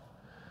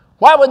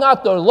 Why would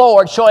not the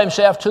Lord show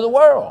himself to the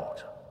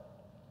world?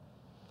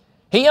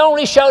 He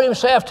only showed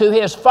himself to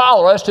his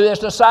followers, to his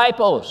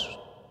disciples.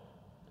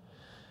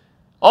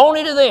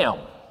 Only to them.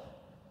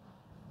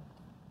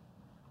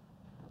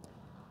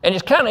 And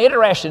it's kind of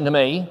interesting to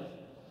me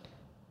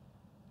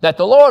that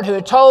the Lord, who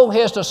had told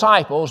his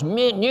disciples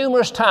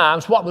numerous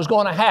times what was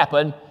going to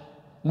happen,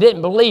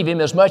 didn't believe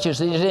him as much as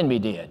his enemy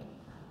did.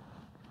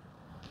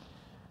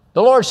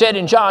 The Lord said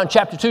in John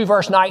chapter 2,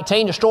 verse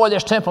 19, destroy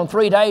this temple in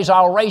 3 days,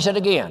 I'll raise it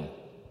again.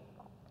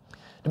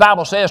 The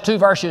Bible says in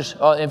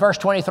verse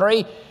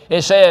 23,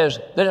 it says,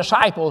 the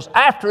disciples,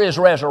 after his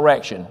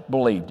resurrection,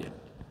 believed him.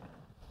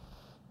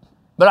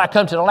 But I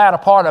come to the latter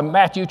part of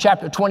Matthew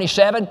chapter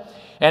 27,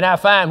 and I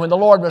find when the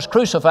Lord was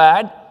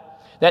crucified,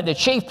 that the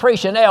chief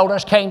priests and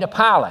elders came to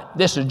Pilate.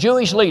 This is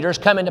Jewish leaders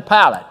coming to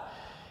Pilate.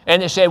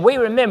 And they said, we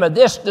remember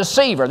this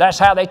deceiver. That's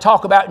how they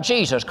talk about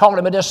Jesus, called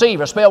him a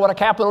deceiver, spelled with a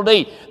capital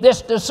D.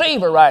 This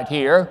deceiver right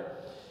here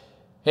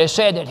has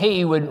said that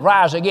he would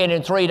rise again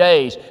in 3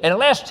 days. And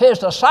unless his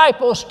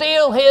disciples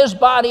steal his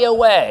body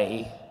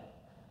away,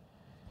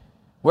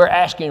 we're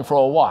asking for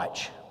a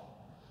watch.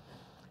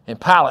 And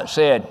Pilate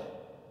said,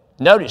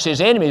 notice his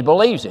enemy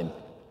believes him.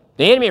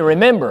 The enemy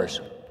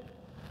remembers.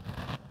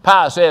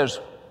 Pilate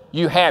says,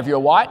 you have your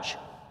watch.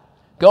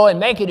 Go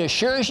and make it as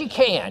sure as you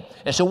can.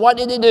 And so what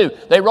did they do?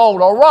 They rolled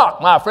a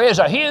rock, my friends,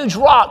 a huge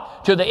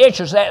rock to the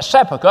entrance of that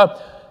sepulchre,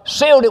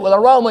 sealed it with a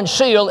Roman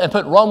seal, and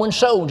put Roman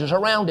soldiers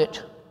around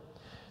it.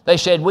 They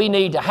said, we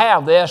need to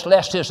have this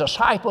lest his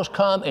disciples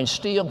come and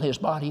steal his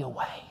body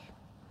away.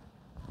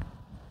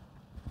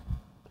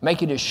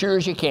 Make it as sure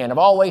as you can. I've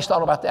always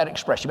thought about that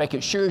expression. Make it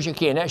as sure as you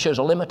can. That shows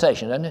a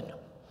limitation, doesn't it?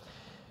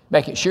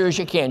 Make it sure as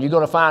you can. You're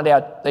going to find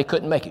out they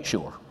couldn't make it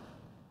sure.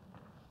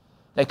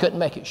 They couldn't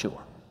make it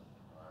sure.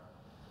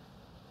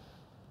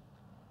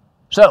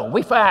 So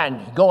we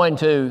find, going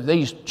to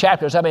these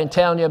chapters I've been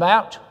telling you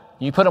about,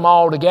 you put them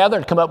all together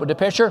to come up with the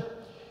picture,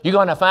 you're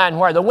going to find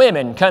where the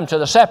women come to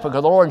the sepulchre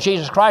of the Lord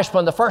Jesus Christ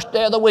on the first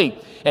day of the week.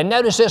 And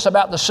notice this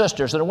about the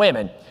sisters and the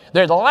women.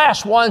 They're the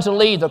last ones to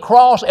leave the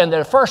cross, and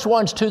they're the first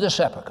ones to the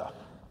sepulchre.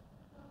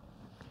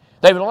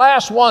 They were the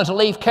last ones to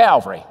leave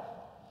Calvary,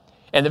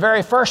 and the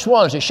very first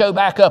ones to show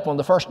back up on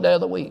the first day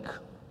of the week.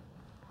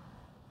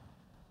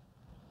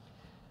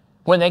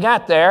 When they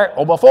got there,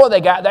 or before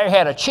they got there,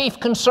 had a chief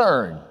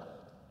concern.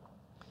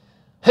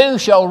 Who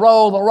shall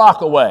roll the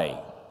rock away?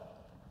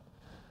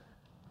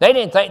 They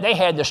didn't think they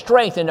had the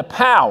strength and the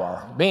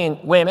power,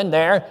 being women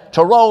there,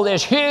 to roll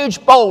this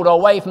huge boulder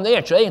away from the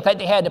entrance. They didn't think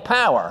they had the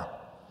power.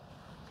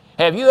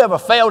 Have you ever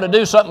failed to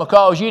do something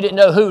because you didn't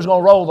know who was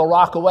going to roll the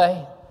rock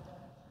away?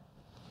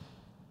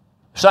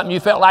 Something you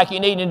felt like you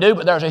needed to do,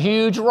 but there's a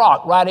huge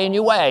rock right in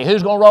your way.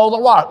 Who's going to roll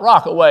the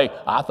rock away?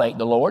 I think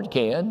the Lord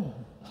can.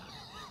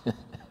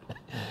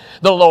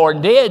 The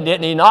Lord did,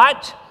 didn't He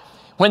not?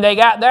 When they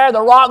got there,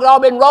 the rock had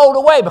all been rolled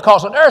away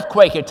because an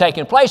earthquake had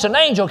taken place. An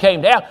angel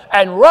came down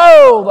and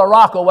rolled the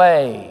rock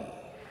away.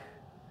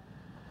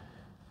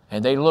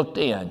 And they looked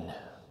in,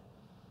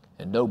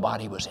 and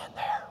nobody was in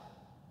there.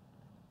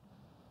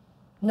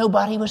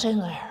 Nobody was in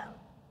there.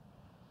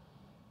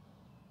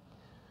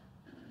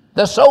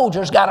 The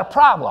soldiers got a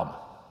problem.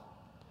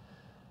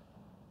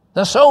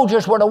 The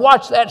soldiers were to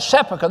watch that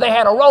sepulchre. They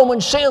had a Roman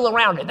seal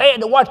around it. They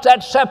had to watch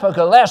that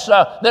sepulchre lest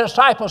the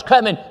disciples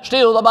come and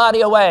steal the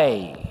body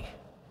away.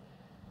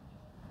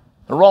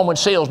 The Roman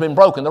seal's been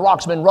broken. The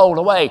rock's been rolled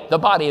away. The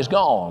body is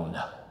gone.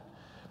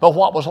 But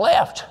what was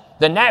left?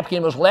 The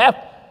napkin was left.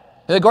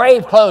 The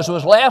grave clothes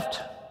was left.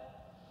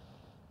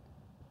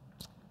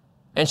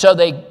 And so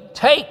they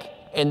take,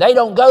 and they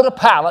don't go to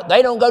Pilate.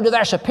 They don't go to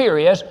their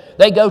superiors.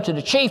 They go to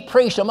the chief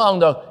priest among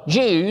the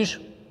Jews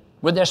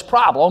with this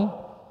problem.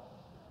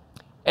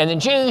 And the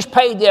Jews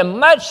paid them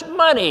much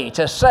money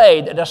to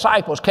say the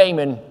disciples came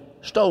and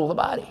stole the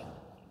body.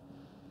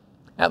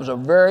 That was a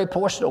very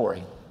poor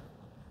story.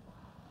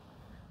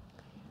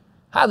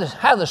 How the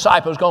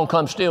disciples going to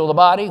come steal the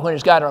body when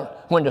it's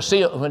got when the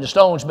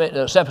stone's been,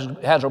 the sepulchre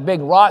has a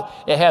big rock,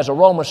 it has a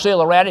Roman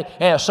seal around it,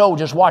 and a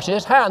soldier's watching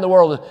this? How in the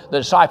world are the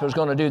disciples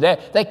going to do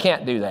that? They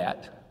can't do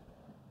that.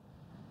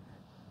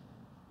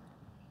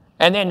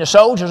 And then the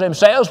soldiers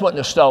themselves wouldn't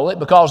have stolen it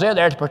because they're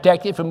there to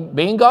protect it from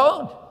being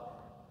gone.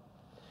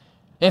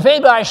 If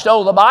anybody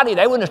stole the body,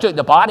 they wouldn't have took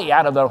the body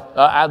out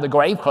of the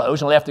grave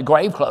clothes and left the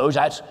grave clothes.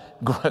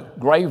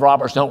 Grave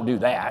robbers don't do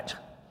that.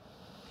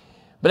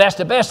 But that's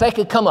the best they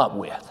could come up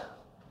with.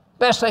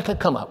 Best they could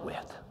come up with.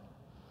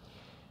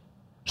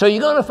 So you're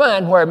going to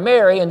find where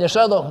Mary and this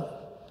other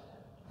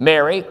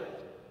Mary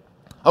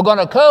are going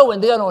to go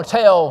and they're going to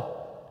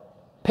tell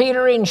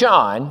Peter and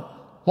John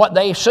what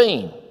they've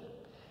seen.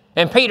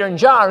 And Peter and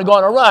John are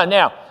going to run.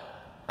 Now,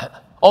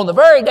 on the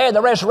very day of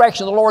the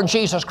resurrection of the Lord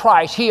Jesus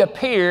Christ, He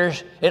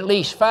appears at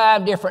least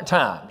 5 different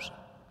times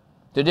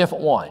to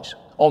different ones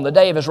on the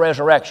day of His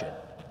resurrection.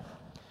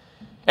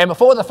 And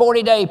before the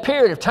 40-day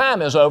period of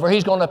time is over,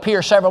 He's going to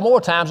appear several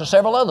more times to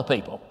several other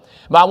people.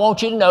 But I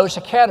want you to notice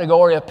the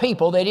category of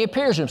people that He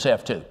appears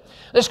Himself to.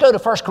 Let's go to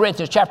 1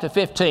 Corinthians chapter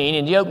 15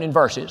 in the opening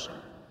verses.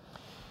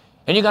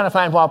 And you're going to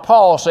find what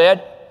Paul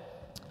said.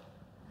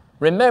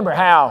 Remember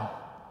how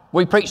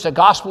we preach the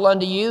gospel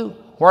unto you,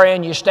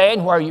 wherein you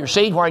stand, where you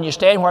receive, wherein you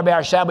stand, whereby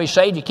you shall be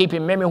saved. You keep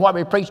in memory what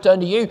we preached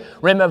unto you.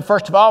 Remember,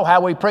 first of all,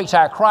 how we preach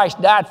how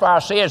Christ died for our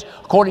sins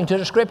according to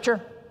the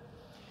Scripture.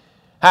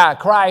 How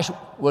Christ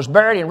was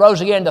buried and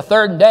rose again the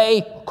 3rd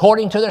day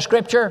according to the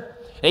Scripture.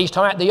 And he's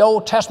talking about the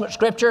Old Testament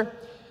Scripture.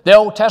 The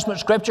Old Testament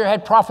Scripture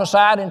had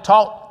prophesied and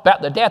taught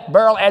about the death,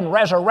 burial, and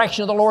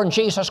resurrection of the Lord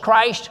Jesus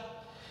Christ.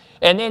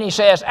 And then he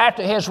says,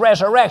 after His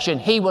resurrection,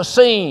 He was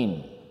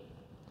seen.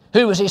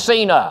 Who was He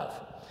seen of?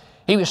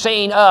 He was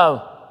seen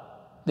of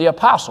the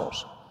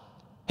apostles.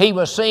 He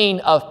was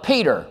seen of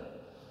Peter.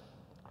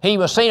 He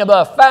was seen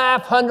above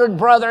 500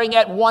 brethren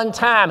at one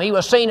time. He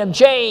was seen of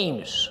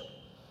James.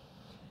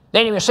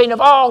 Then He was seen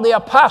of all the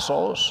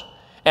apostles.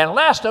 And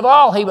last of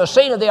all, He was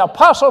seen of the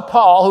apostle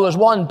Paul, who was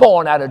one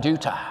born out of due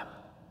time.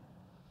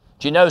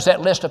 Do you notice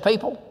that list of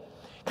people?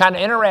 Kind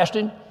of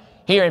interesting.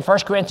 Here in 1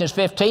 Corinthians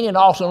 15 and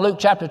also in Luke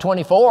chapter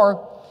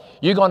 24,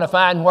 you're going to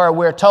find where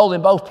we're told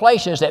in both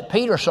places that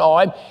Peter saw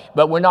Him,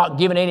 but we're not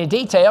given any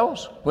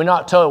details. We're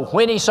not told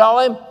when he saw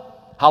Him,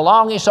 how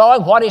long he saw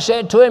Him, what he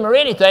said to him, or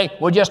anything.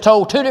 We're just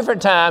told 2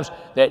 different times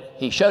that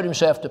He showed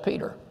Himself to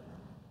Peter.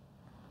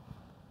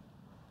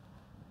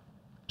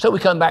 So we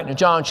come back to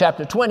John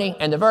chapter 20,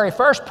 and the very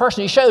first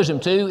person He shows Him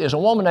to is a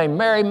woman named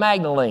Mary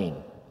Magdalene.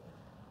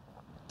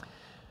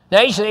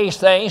 Now, each of these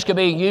things could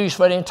be used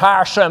for the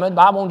entire sermon,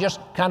 but I'm going to just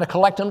kind of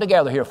collect them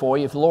together here for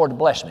you if the Lord will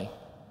bless me.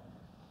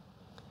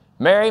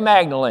 Mary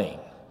Magdalene.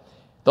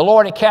 The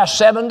Lord had cast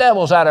 7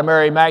 devils out of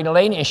Mary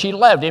Magdalene, and she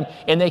loved Him,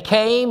 and they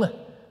came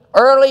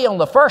early on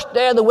the first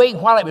day of the week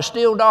while it was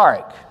still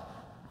dark.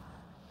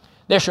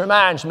 This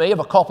reminds me of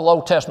a couple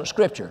Old Testament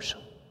scriptures.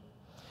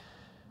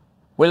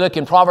 We look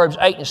in Proverbs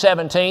 8 and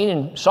 17,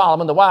 and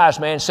Solomon the wise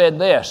man said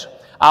this,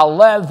 I'll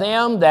love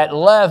them that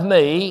love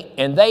me,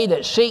 and they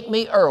that seek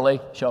me early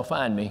shall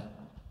find me.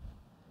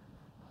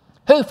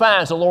 Who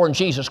finds the Lord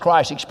Jesus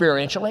Christ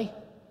experientially?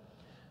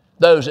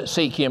 Those that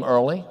seek Him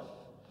early.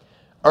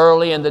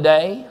 Early in the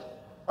day,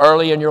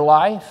 early in your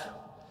life.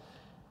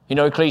 You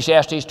know,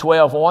 Ecclesiastes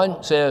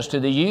 12:1 says to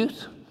the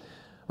youth,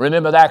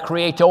 remember thy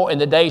Creator in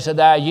the days of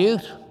thy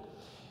youth.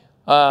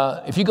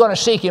 If you're going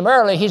to seek Him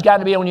early, He's got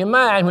to be on your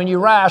mind when you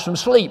rise from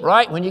sleep,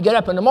 right? When you get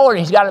up in the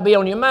morning, He's got to be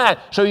on your mind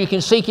so you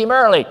can seek Him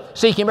early.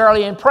 Seek Him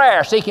early in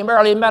prayer. Seek Him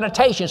early in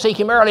meditation. Seek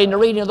Him early in the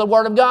reading of the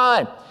Word of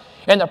God.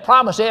 And the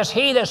promise is,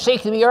 he that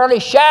seeketh me early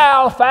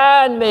shall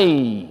find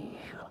me.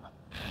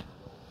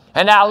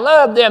 And I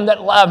love them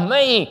that love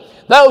me.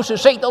 Those who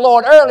seek the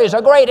Lord early is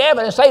a great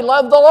evidence they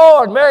love the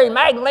Lord. Mary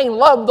Magdalene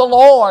loved the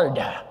Lord.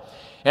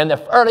 And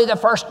early the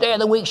first day of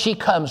the week, she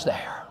comes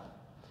there.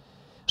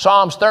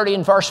 Psalms 30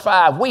 and verse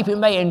 5, weeping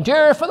may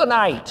endure for the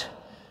night,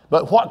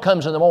 but what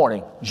comes in the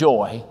morning?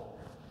 Joy.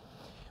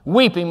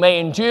 Weeping may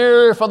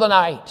endure for the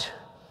night.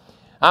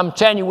 I'm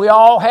telling you, we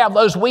all have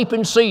those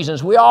weeping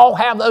seasons. We all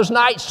have those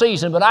night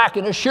seasons, but I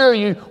can assure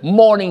you,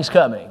 morning's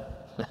coming.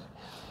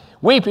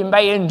 Weeping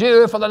may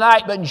endure for the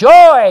night, but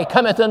joy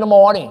cometh in the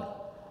morning.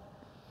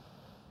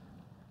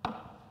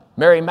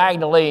 Mary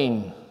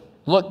Magdalene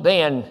looked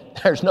then,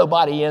 there's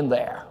nobody in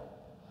there.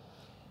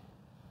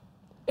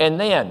 And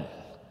then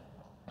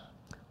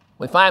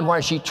we find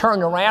where she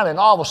turned around and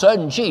all of a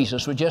sudden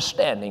Jesus was just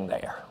standing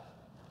there.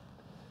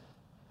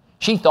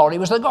 She thought He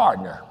was the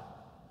gardener.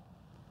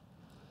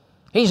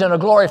 He's in a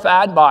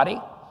glorified body.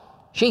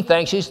 She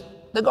thinks He's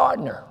the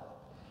gardener.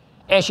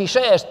 And she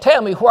says,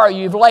 tell me where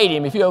you've laid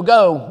Him. If you'll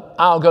go,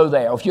 I'll go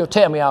there. If you'll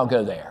tell me, I'll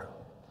go there.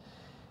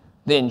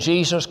 Then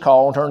Jesus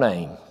called her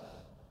name,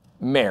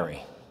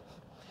 Mary.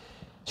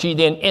 She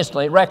then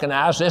instantly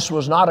recognized this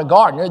was not a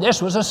gardener. This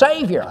was a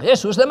Savior.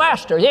 This was the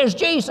Master. Here's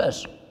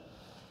Jesus.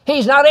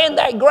 He's not in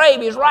that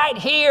grave. He's right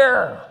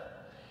here.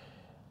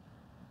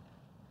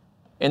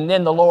 And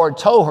then the Lord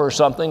told her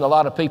something a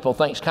lot of people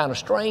think is kind of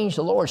strange.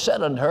 The Lord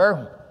said unto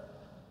her,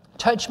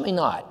 touch me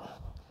not,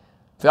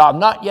 for I have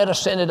not yet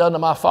ascended unto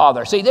my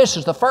Father. See, this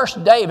is the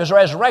first day of His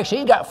resurrection.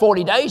 He's got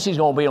 40 days He's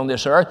going to be on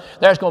this earth.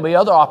 There's going to be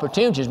other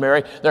opportunities,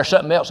 Mary. There's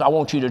something else I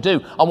want you to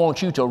do. I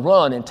want you to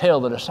run and tell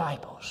the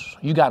disciples.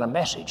 You got a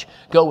message.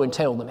 Go and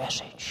tell the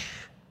message.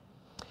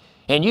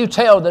 And you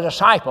tell the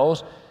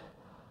disciples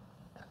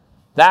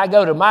that I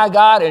go to my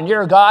God and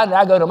your God, and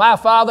I go to my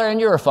Father and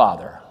your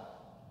Father.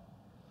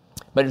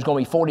 But it's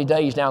going to be 40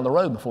 days down the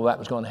road before that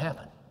was going to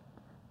happen.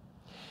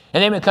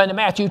 And then we come to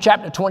Matthew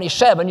chapter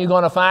 27, you're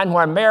going to find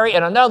where Mary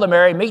and another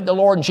Mary meet the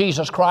Lord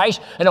Jesus Christ.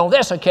 And on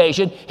this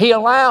occasion, He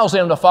allows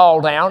them to fall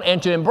down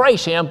and to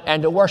embrace Him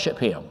and to worship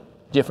Him.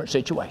 Different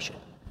situation.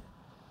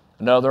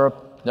 Another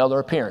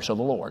appearance of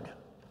the Lord.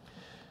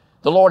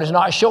 The Lord is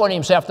not showing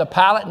Himself to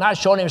Pilate, not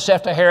showing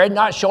Himself to Herod,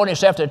 not showing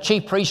Himself to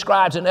chief priests,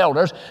 scribes, and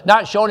elders,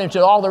 not showing Him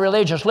to all the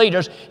religious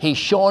leaders. He's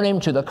showing Him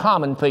to the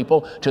common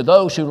people, to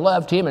those who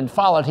loved Him and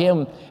followed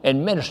Him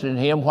and ministered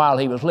to Him while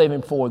He was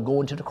living before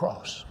going to the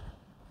cross.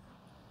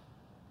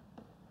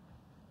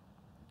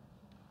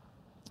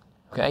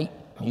 Okay,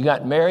 you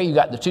got Mary, you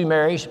got the two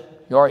Marys,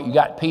 you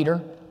got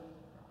Peter.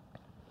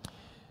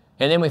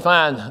 And then we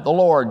find the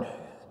Lord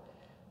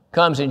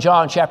comes in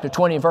John chapter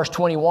 20 and verse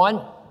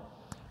 21.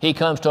 He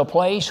comes to a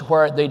place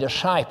where the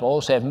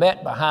disciples have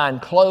met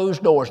behind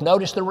closed doors.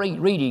 Notice the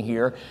reading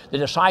here. The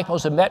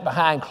disciples have met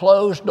behind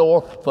closed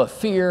doors for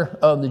fear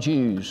of the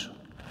Jews.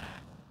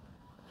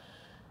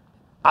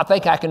 I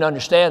think I can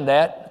understand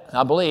that,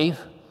 I believe.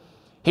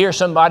 Here's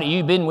somebody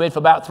you've been with for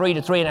about 3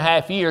 to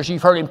 3.5 years.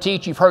 You've heard him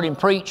teach. You've heard him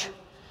preach.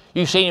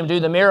 You've seen him do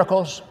the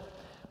miracles.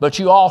 But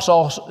you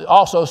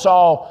also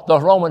saw the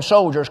Roman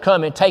soldiers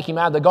come and take him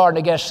out of the Garden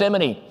of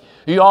Gethsemane.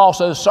 You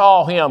also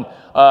saw him,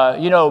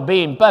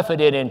 being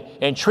buffeted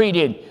and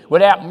treated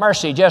without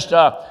mercy, just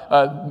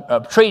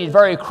treated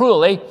very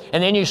cruelly.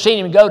 And then you've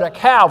seen him go to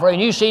Calvary,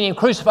 and you've seen him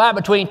crucified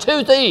between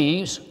two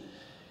thieves.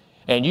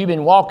 And you've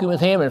been walking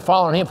with him and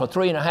following him for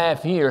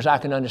 3.5 years. I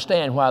can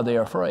understand why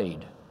they're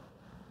afraid.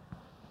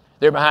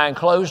 They're behind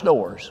closed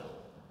doors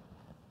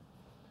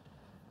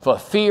for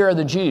fear of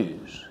the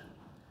Jews.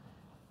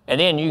 And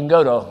then you can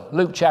go to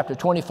Luke chapter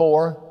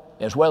 24,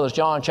 as well as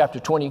John chapter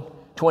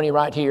 20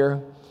 right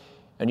here.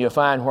 And you'll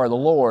find where the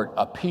Lord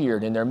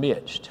appeared in their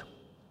midst.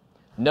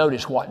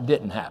 Notice what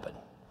didn't happen.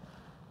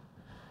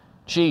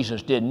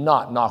 Jesus did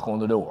not knock on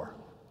the door.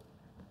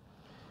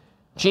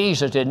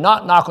 Jesus did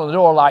not knock on the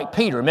door like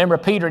Peter. Remember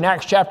Peter in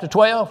Acts chapter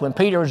 12? When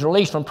Peter was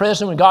released from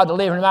prison, when God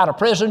delivered him out of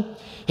prison,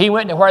 he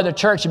went to where the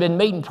church had been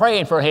meeting,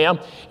 praying for him,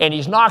 and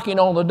he's knocking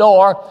on the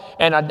door,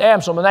 and a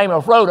damsel by the name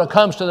of Rhoda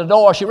comes to the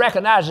door. She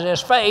recognizes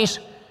his face,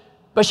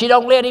 but she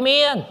don't let him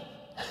in.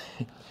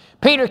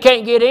 Peter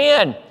can't get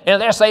in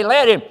unless they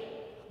let him.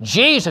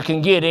 Jesus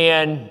can get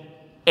in,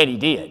 and he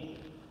did.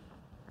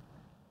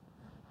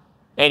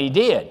 And he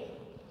did.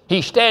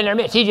 He's standing there in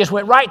the midst. He just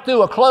went right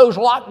through a closed,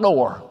 locked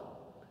door,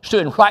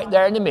 stood right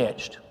there in the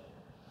midst.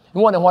 You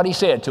wonder what he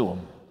said to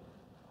him.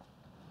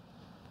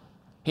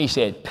 He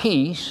said,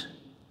 peace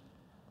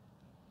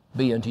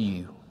be unto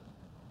you.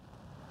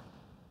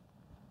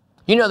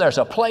 You know, there's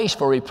a place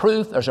for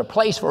reproof. There's a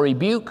place for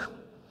rebuke.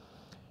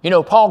 You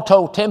know, Paul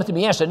told Timothy,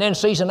 yes, and in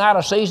season, out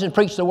of season,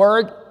 preach the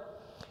word.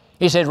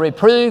 He said,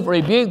 reprove,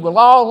 rebuke with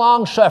all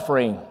long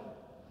suffering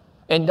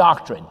and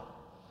doctrine.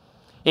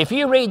 If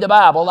you read the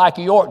Bible like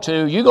you ought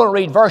to, you're going to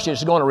read verses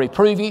that's going to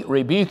reprove you,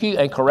 rebuke you,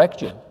 and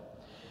correct you.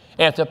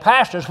 And if the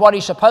pastor's what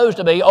he's supposed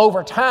to be,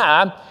 over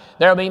time,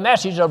 there will be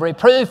messages of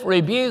reproof,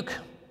 rebuke,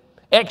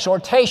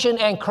 exhortation,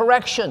 and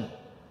correction.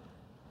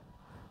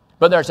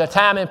 But there's a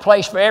time and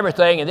place for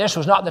everything, and this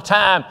was not the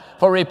time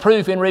for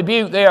reproof and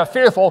rebuke. They are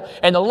fearful,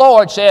 and the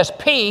Lord says,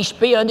 peace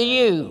be unto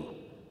you.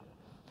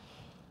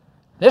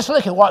 Let's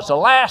look at what's the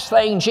last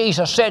thing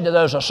Jesus said to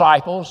those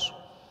disciples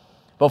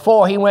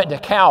before he went to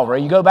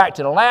Calvary. You go back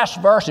to the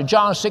last verse of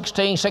John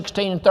 16,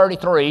 16 and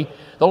 33.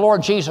 The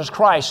Lord Jesus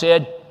Christ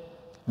said,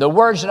 the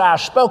words that I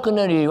have spoken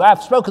unto you, I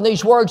have spoken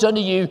these words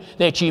unto you,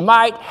 that ye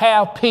might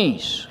have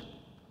peace.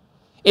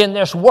 In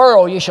this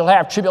world ye shall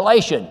have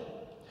tribulation,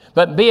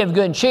 but be of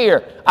good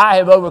cheer. I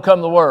have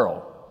overcome the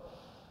world.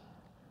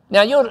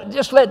 Now, you'll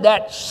just let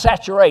that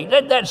saturate.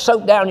 Let that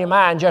soak down your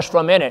mind just for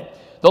a minute.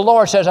 The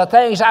Lord says, the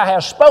things I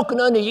have spoken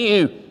unto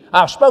you,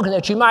 I've spoken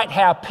that you might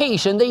have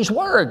peace in these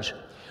words.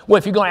 Well,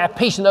 if you're going to have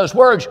peace in those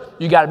words,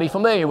 you got to be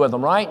familiar with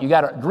them, right? You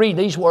got to read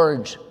these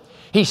words.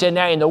 He said,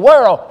 now in the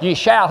world you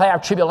shall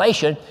have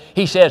tribulation.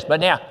 He says, but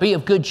now be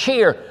of good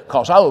cheer,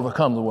 because I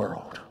overcome the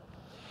world.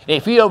 And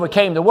if he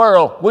overcame the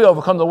world, we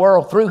overcome the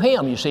world through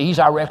him. You see, he's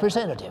our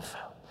representative.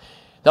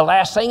 The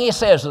last thing he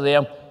says to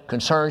them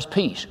concerns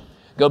peace.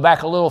 Go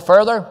back a little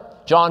further,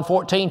 John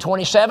 14,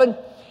 27.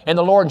 And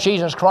the Lord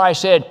Jesus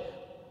Christ said,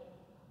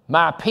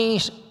 my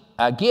peace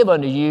I give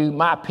unto you,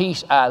 my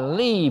peace I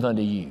leave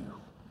unto you.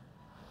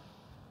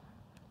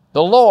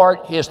 The Lord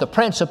is the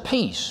Prince of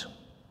Peace.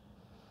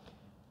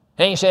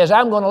 And he says,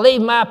 I'm going to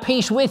leave my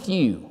peace with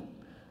you.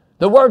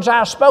 The words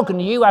I've spoken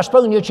to you, I've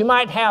spoken to you that you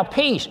might have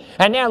peace.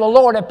 And now the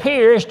Lord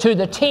appears to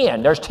the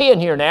 10. There's 10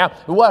 here now.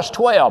 There was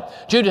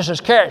 12. Judas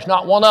Iscariot's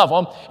not one of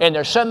them. And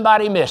there's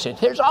somebody missing.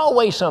 There's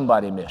always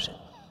somebody missing.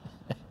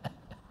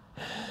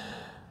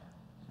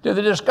 To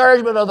the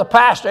discouragement of the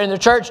pastor in the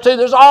church too,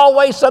 there's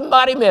always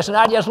somebody missing.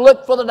 I just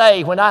look for the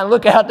day when I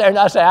look out there and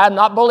I say, I'm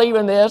not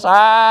believing this.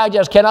 I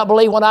just cannot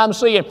believe what I'm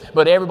seeing.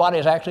 But everybody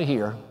is actually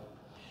here.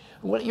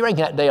 What, you reckon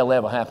that day will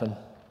ever happen?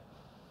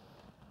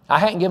 I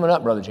hadn't given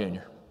up, Brother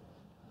Junior.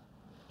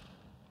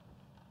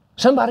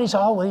 Somebody's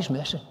always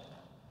missing.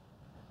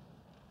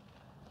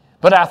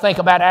 But I think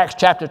about Acts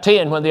chapter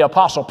 10 when the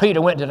Apostle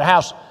Peter went to the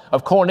house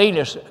of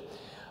Cornelius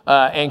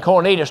and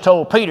Cornelius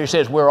told Peter, he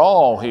says, we're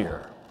all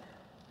here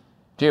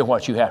to hear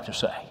what you have to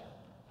say.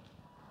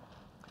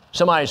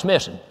 Somebody's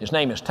missing. His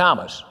name is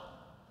Thomas.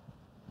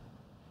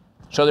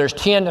 So there's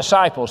 10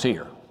 disciples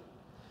here.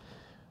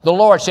 The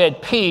Lord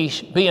said,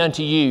 peace be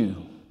unto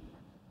you.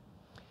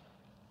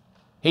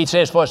 He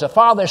says, for as the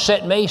Father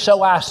sent me,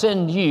 so I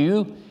send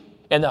you.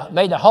 And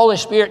may the Holy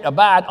Spirit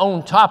abide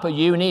on top of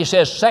you. And he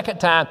says, second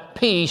time,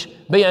 peace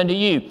be unto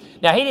you.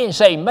 Now, he didn't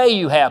say, may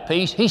you have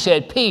peace. He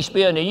said, peace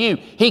be unto you.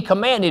 He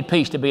commanded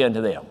peace to be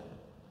unto them.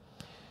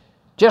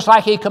 Just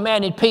like he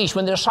commanded peace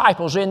when the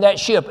disciples were in that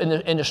ship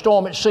in the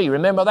storm at sea.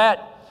 Remember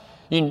that?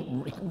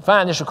 You can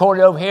find this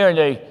recorded over here in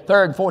the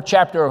 3rd and 4th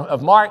chapter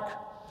of Mark.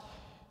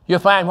 You'll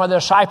find where the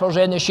disciples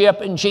are in the ship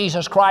and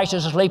Jesus Christ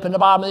is asleep in the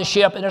bottom of the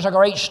ship and there's a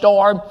great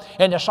storm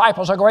and the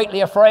disciples are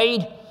greatly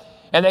afraid.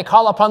 And they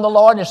call upon the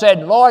Lord and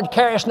said, Lord,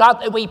 carry us not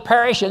that we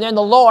perish. And then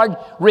the Lord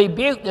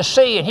rebuked the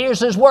sea. And here's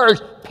his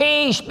words,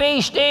 peace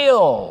be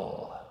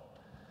still.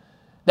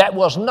 That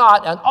was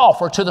not an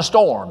offer to the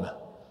storm.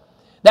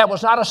 That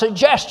was not a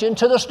suggestion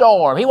to the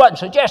storm. He wasn't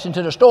suggesting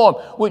to the storm,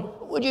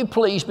 would you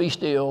please be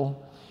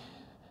still?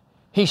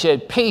 He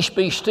said, peace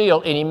be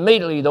still. And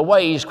immediately the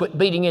waves quit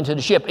beating into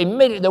the ship.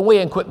 Immediately the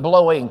wind quit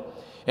blowing.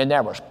 And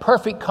there was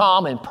perfect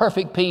calm and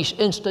perfect peace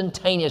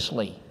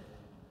instantaneously.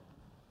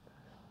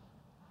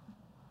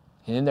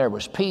 And then there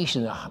was peace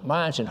in the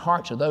minds and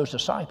hearts of those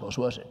disciples,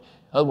 wasn't it?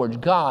 In other words,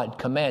 God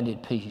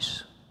commanded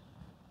peace.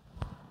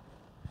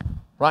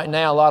 Right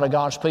now, a lot of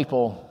God's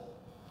people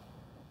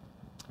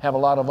have a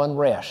lot of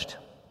unrest.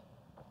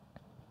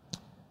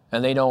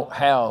 And they don't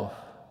have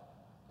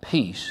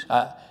peace.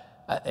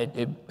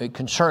 It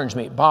concerns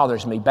me, it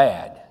bothers me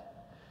bad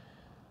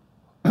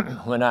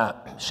when I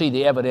see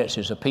the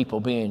evidences of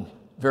people being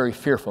very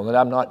fearful. And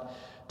I'm not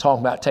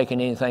talking about taking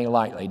anything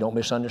lightly. Don't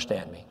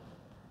misunderstand me.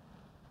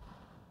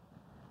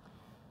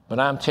 But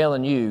I'm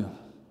telling you,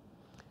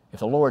 if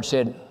the Lord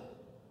said,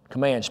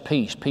 commands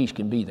peace, peace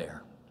can be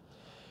there.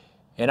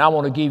 And I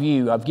want to give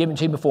you, I've given it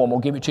to you before, I'm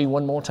going to give it to you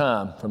one more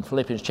time from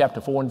Philippians chapter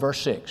 4 and verse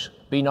 6.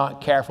 Be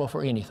not careful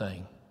for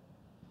anything.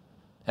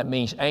 That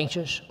means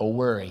anxious or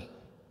worry.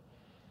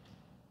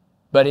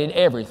 But in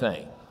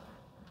everything,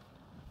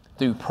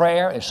 through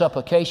prayer and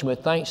supplication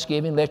with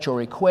thanksgiving, let your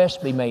requests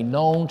be made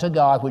known to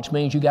God, which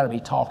means you got to be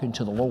talking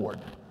to the Lord.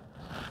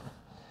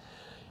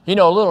 You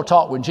know, a little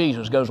talk with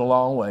Jesus goes a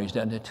long ways,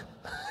 doesn't it?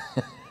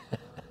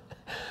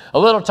 A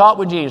little talk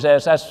with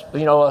Jesus. That's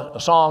you know, a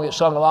song that's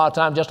sung a lot of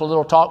times, just a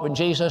little talk with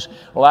Jesus.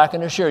 Well, I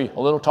can assure you,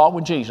 a little talk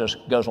with Jesus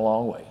goes a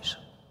long ways.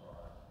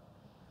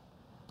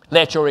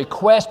 Let your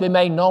request be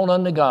made known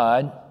unto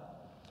God,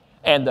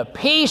 And the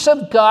peace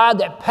of God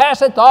that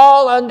passeth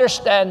all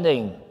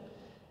understanding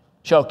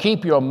shall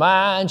keep your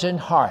minds and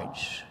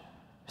hearts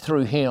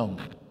through Him.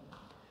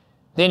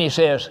 Then he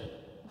says,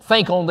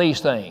 think on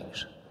these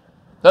things,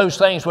 those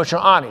things which are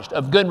honest,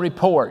 of good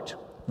report,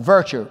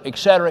 virtue,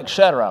 etc.,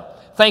 etc.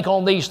 Think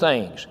on these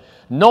things,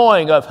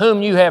 knowing of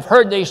whom you have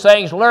heard these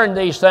things, learned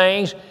these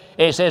things.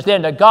 And it says,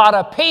 then the God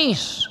of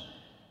peace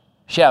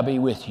shall be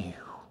with you.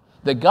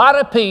 The God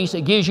of peace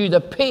that gives you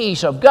the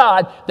peace of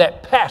God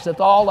that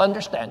passeth all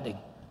understanding.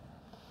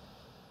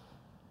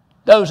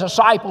 Those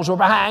disciples were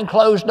behind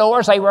closed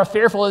doors. They were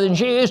fearful of the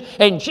Jews,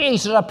 and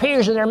Jesus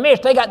appears in their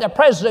midst. They got the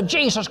presence of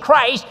Jesus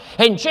Christ,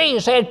 and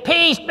Jesus said,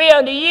 peace be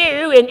unto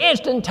you. And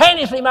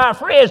instantaneously, my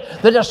friends,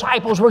 the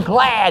disciples were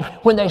glad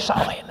when they saw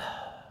Him.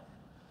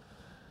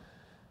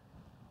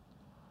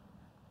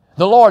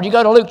 The Lord, you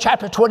go to Luke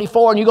chapter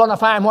 24, and you're going to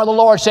find where the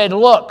Lord said,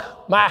 look,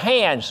 my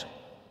hands.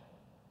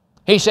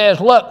 He says,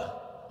 look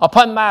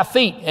upon my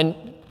feet.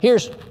 And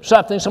here's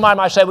something somebody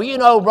might say, well, you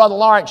know, Brother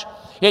Lawrence,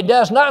 it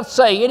does not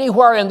say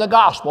anywhere in the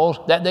Gospels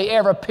that they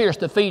ever pierced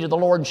the feet of the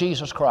Lord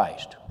Jesus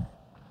Christ.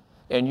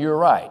 And you're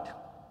right.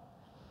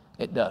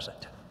 It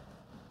doesn't.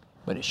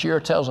 But it sure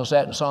tells us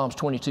that in Psalms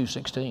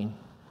 22:16.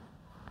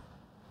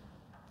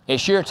 It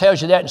sure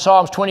tells you that in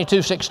Psalms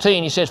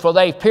 22:16. He says, for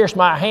they've pierced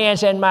my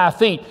hands and my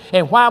feet.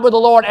 And why would the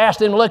Lord ask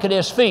them to look at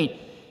His feet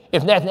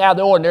if nothing out of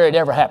the ordinary had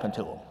ever happened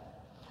to them?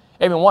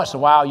 Every once in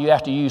a while, you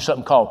have to use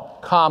something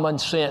called common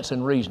sense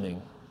and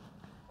reasoning.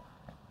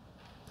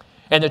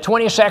 And the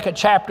 22nd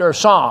chapter of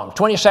Psalms,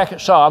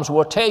 22nd Psalms,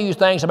 will tell you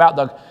things about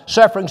the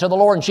sufferings of the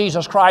Lord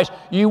Jesus Christ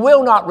you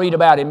will not read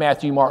about in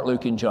Matthew, Mark,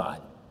 Luke, and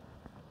John.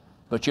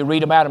 But you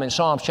read about them in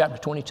Psalms chapter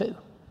 22.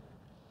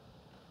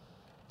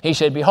 He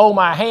said, behold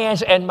my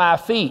hands and my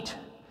feet.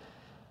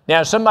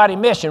 Now somebody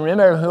missing,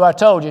 remember who I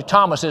told you,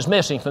 Thomas is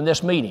missing from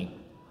this meeting.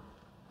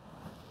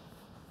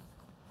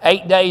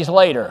 8 days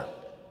later,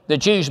 the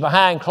Jews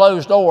behind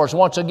closed doors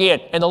once again,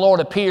 and the Lord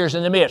appears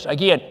in the midst.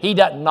 Again, He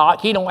doesn't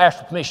knock. He don't ask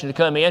for permission to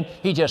come in.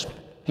 He's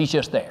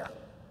just there.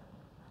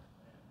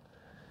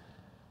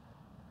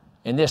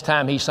 And this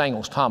time He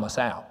singles Thomas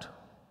out.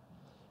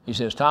 He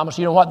says, Thomas,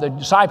 you know what the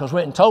disciples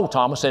went and told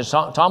Thomas? Says,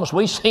 Thomas,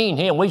 we've seen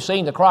Him. We've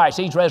seen the Christ.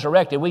 He's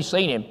resurrected. We've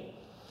seen Him.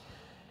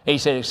 He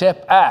said,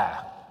 except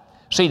I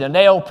see the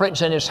nail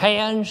prints in His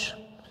hands,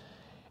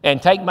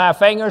 and take my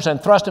fingers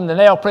and thrust them in the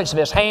nail prints of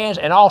His hands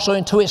and also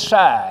into His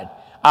side,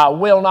 I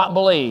will not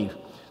believe.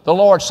 The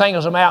Lord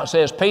singles them out and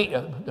says,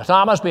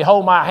 Thomas,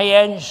 behold my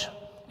hands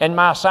and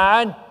my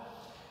side.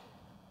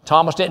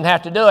 Thomas didn't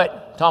have to do it.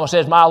 Thomas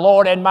says, my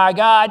Lord and my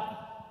God.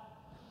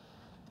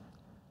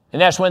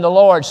 And that's when the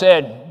Lord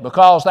said,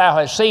 because thou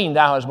hast seen,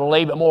 thou hast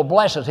believed, but more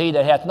blessed is he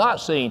that hath not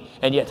seen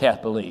and yet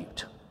hath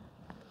believed.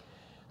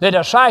 The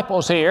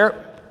disciples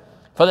here,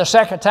 for the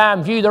second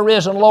time, view the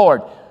risen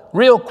Lord.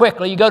 Real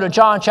quickly, you go to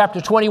John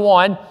chapter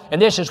 21, and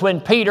this is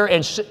when Peter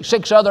and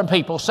 6 other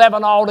people,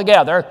 7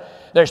 altogether,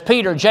 there's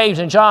Peter, James,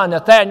 and John,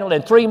 Nathaniel,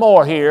 and 3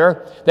 more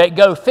here that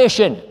go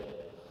fishing.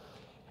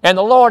 And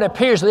the Lord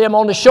appears to them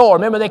on the shore.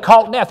 Remember, they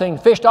caught nothing,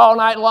 fished all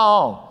night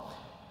long.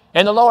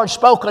 And the Lord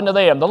spoke unto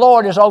them. The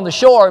Lord is on the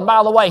shore, and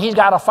by the way, He's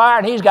got a fire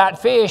and He's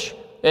got fish,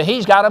 and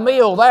He's got a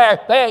meal there.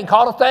 They ain't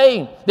caught a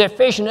thing. They're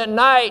fishing at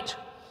night.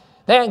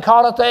 They ain't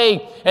caught a thing.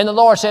 And the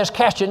Lord says,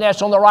 cast your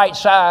nets on the right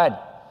side.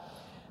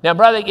 Now,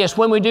 brother, it's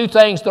when we do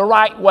things the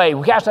right way.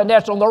 We cast our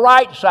nets on the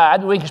right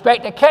side, we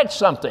expect to catch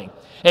something.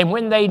 And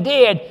when they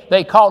did,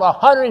 they caught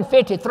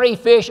 153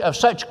 fish of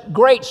such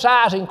great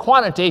size and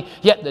quantity,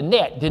 yet the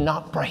net did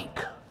not break.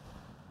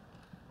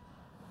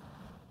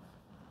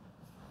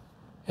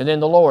 And then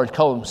the Lord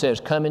told them, says,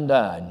 come and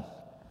dine.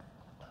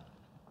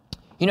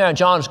 You know how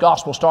John's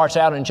gospel starts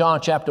out in John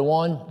chapter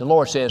 1? The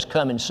Lord says,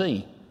 come and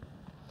see.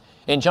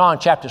 In John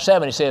chapter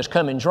 7, He says,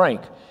 come and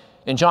drink.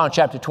 In John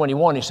chapter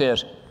 21, He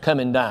says, come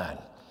and dine.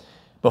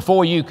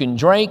 Before you can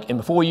drink and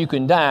before you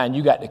can dine,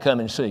 you got to come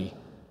and see.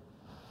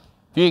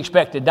 If you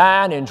expect to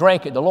dine and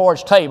drink at the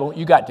Lord's table,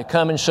 you got to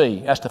come and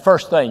see. That's the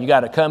first thing. You got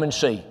to come and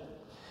see.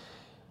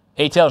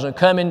 He tells them,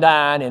 come and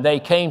dine, and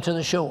they came to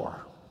the shore.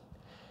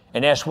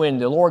 And that's when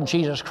the Lord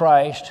Jesus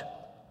Christ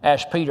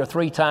asked Peter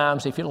 3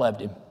 times if he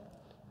loved him.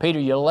 Peter,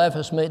 you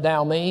lovest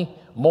thou me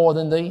more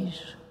than these?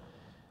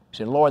 He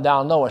said, Lord,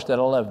 thou knowest that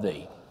I love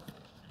thee.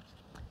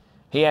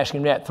 He asked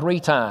him that 3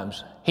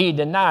 times. He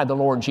denied the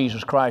Lord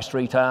Jesus Christ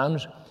 3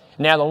 times.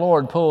 Now the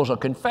Lord pulls a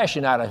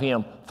confession out of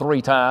him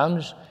 3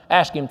 times.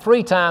 Asked him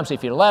 3 times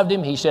if he loved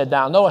him. He said,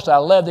 thou knowest I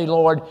love thee,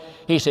 Lord.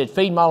 He said,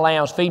 feed my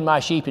lambs, feed my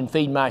sheep, and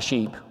feed my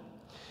sheep.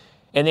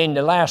 And then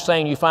the last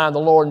thing you find the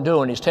Lord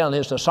doing is telling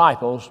His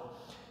disciples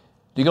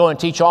to go and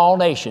teach all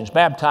nations,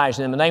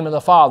 baptizing them in the name of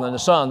the Father and the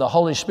Son and the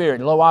Holy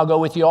Spirit. And lo, I'll go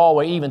with you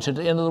always, even to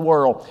the end of the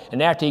world.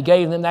 And after He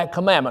gave them that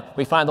commandment,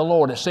 we find the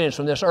Lord ascends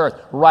from this earth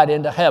right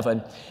into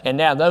heaven. And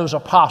now those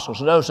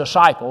apostles, those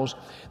disciples,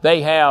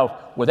 they have,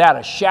 without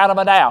a shadow of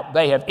a doubt,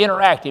 they have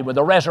interacted with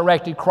the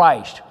resurrected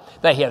Christ.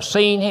 They have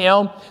seen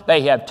Him.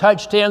 They have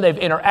touched Him. They've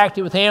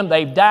interacted with Him.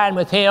 They've dined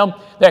with Him.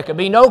 There can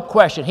be no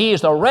question. He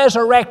is the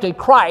resurrected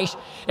Christ,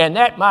 and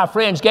that, my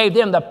friends, gave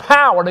them the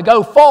power to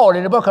go forward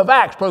in the book of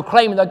Acts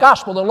proclaiming the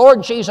gospel of the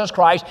Lord Jesus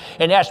Christ,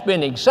 and that's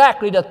been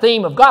exactly the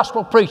theme of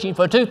gospel preaching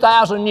for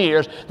 2,000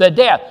 years, the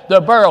death,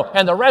 the burial,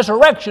 and the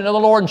resurrection of the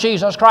Lord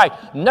Jesus Christ.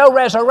 No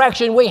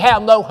resurrection, we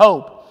have no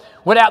hope.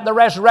 Without the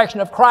resurrection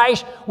of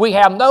Christ, we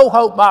have no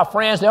hope, my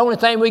friends. The only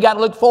thing we got to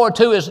look forward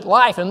to is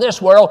life in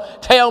this world.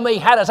 Tell me,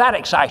 how does that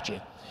excite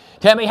you?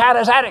 Tell me, how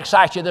does that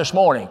excite you this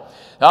morning?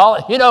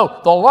 You know,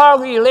 the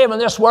longer you live in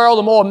this world,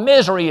 the more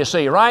misery you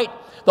see, right?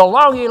 The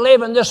longer you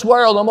live in this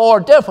world, the more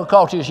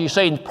difficulties you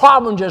see, and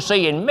problems you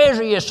see, and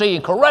misery you see,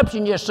 and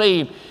corruption you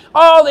see,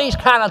 all these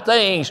kind of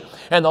things.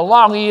 And the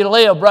longer you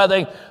live,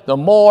 brother, the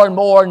more and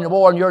more and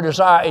more in your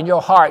desire, in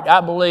your heart, I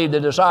believe the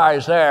desire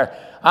is there.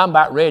 I'm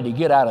about ready to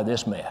get out of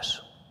this mess.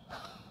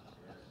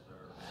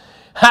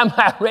 I'm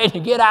about ready to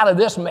get out of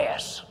this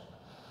mess.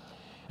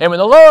 And when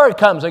the Lord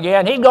comes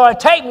again, He's going to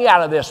take me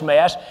out of this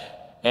mess.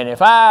 And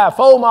if I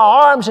fold my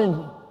arms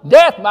in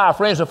death, my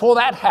friends, before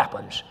that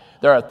happens,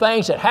 there are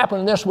things that happen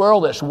in this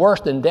world that's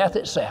worse than death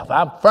itself.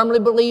 I firmly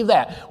believe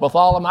that with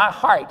all of my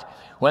heart.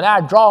 When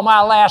I draw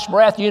my last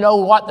breath, you know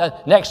what the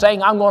next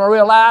thing I'm going to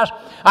realize?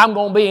 I'm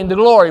going to be in the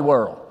glory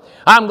world.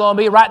 I'm going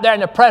to be right there in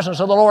the presence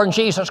of the Lord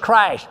Jesus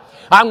Christ.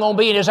 I'm going to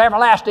be in His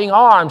everlasting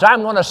arms.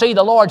 I'm going to see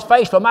the Lord's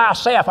face for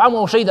myself. I'm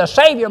going to see the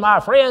Savior, my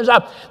friends,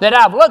 that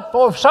I've looked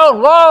for so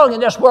long in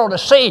this world to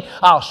see.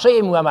 I'll see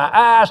Him with my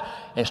eyes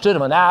instead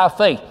of an eye of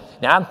faith.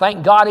 Now, I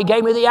thank God He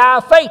gave me the eye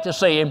of faith to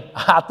see Him.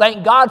 I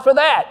thank God for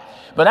that.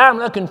 But I'm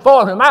looking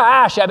forward to my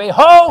eyes shall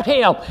behold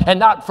Him and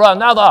not for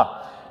another.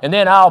 And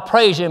then I'll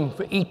praise Him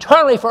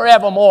eternally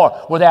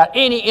forevermore without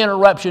any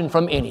interruption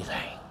from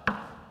anything.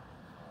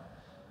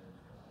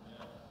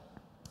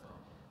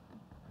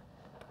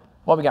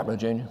 What we got, Brother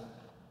Junior?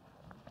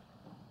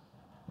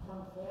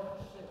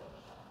 146.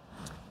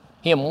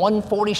 Hymn 146.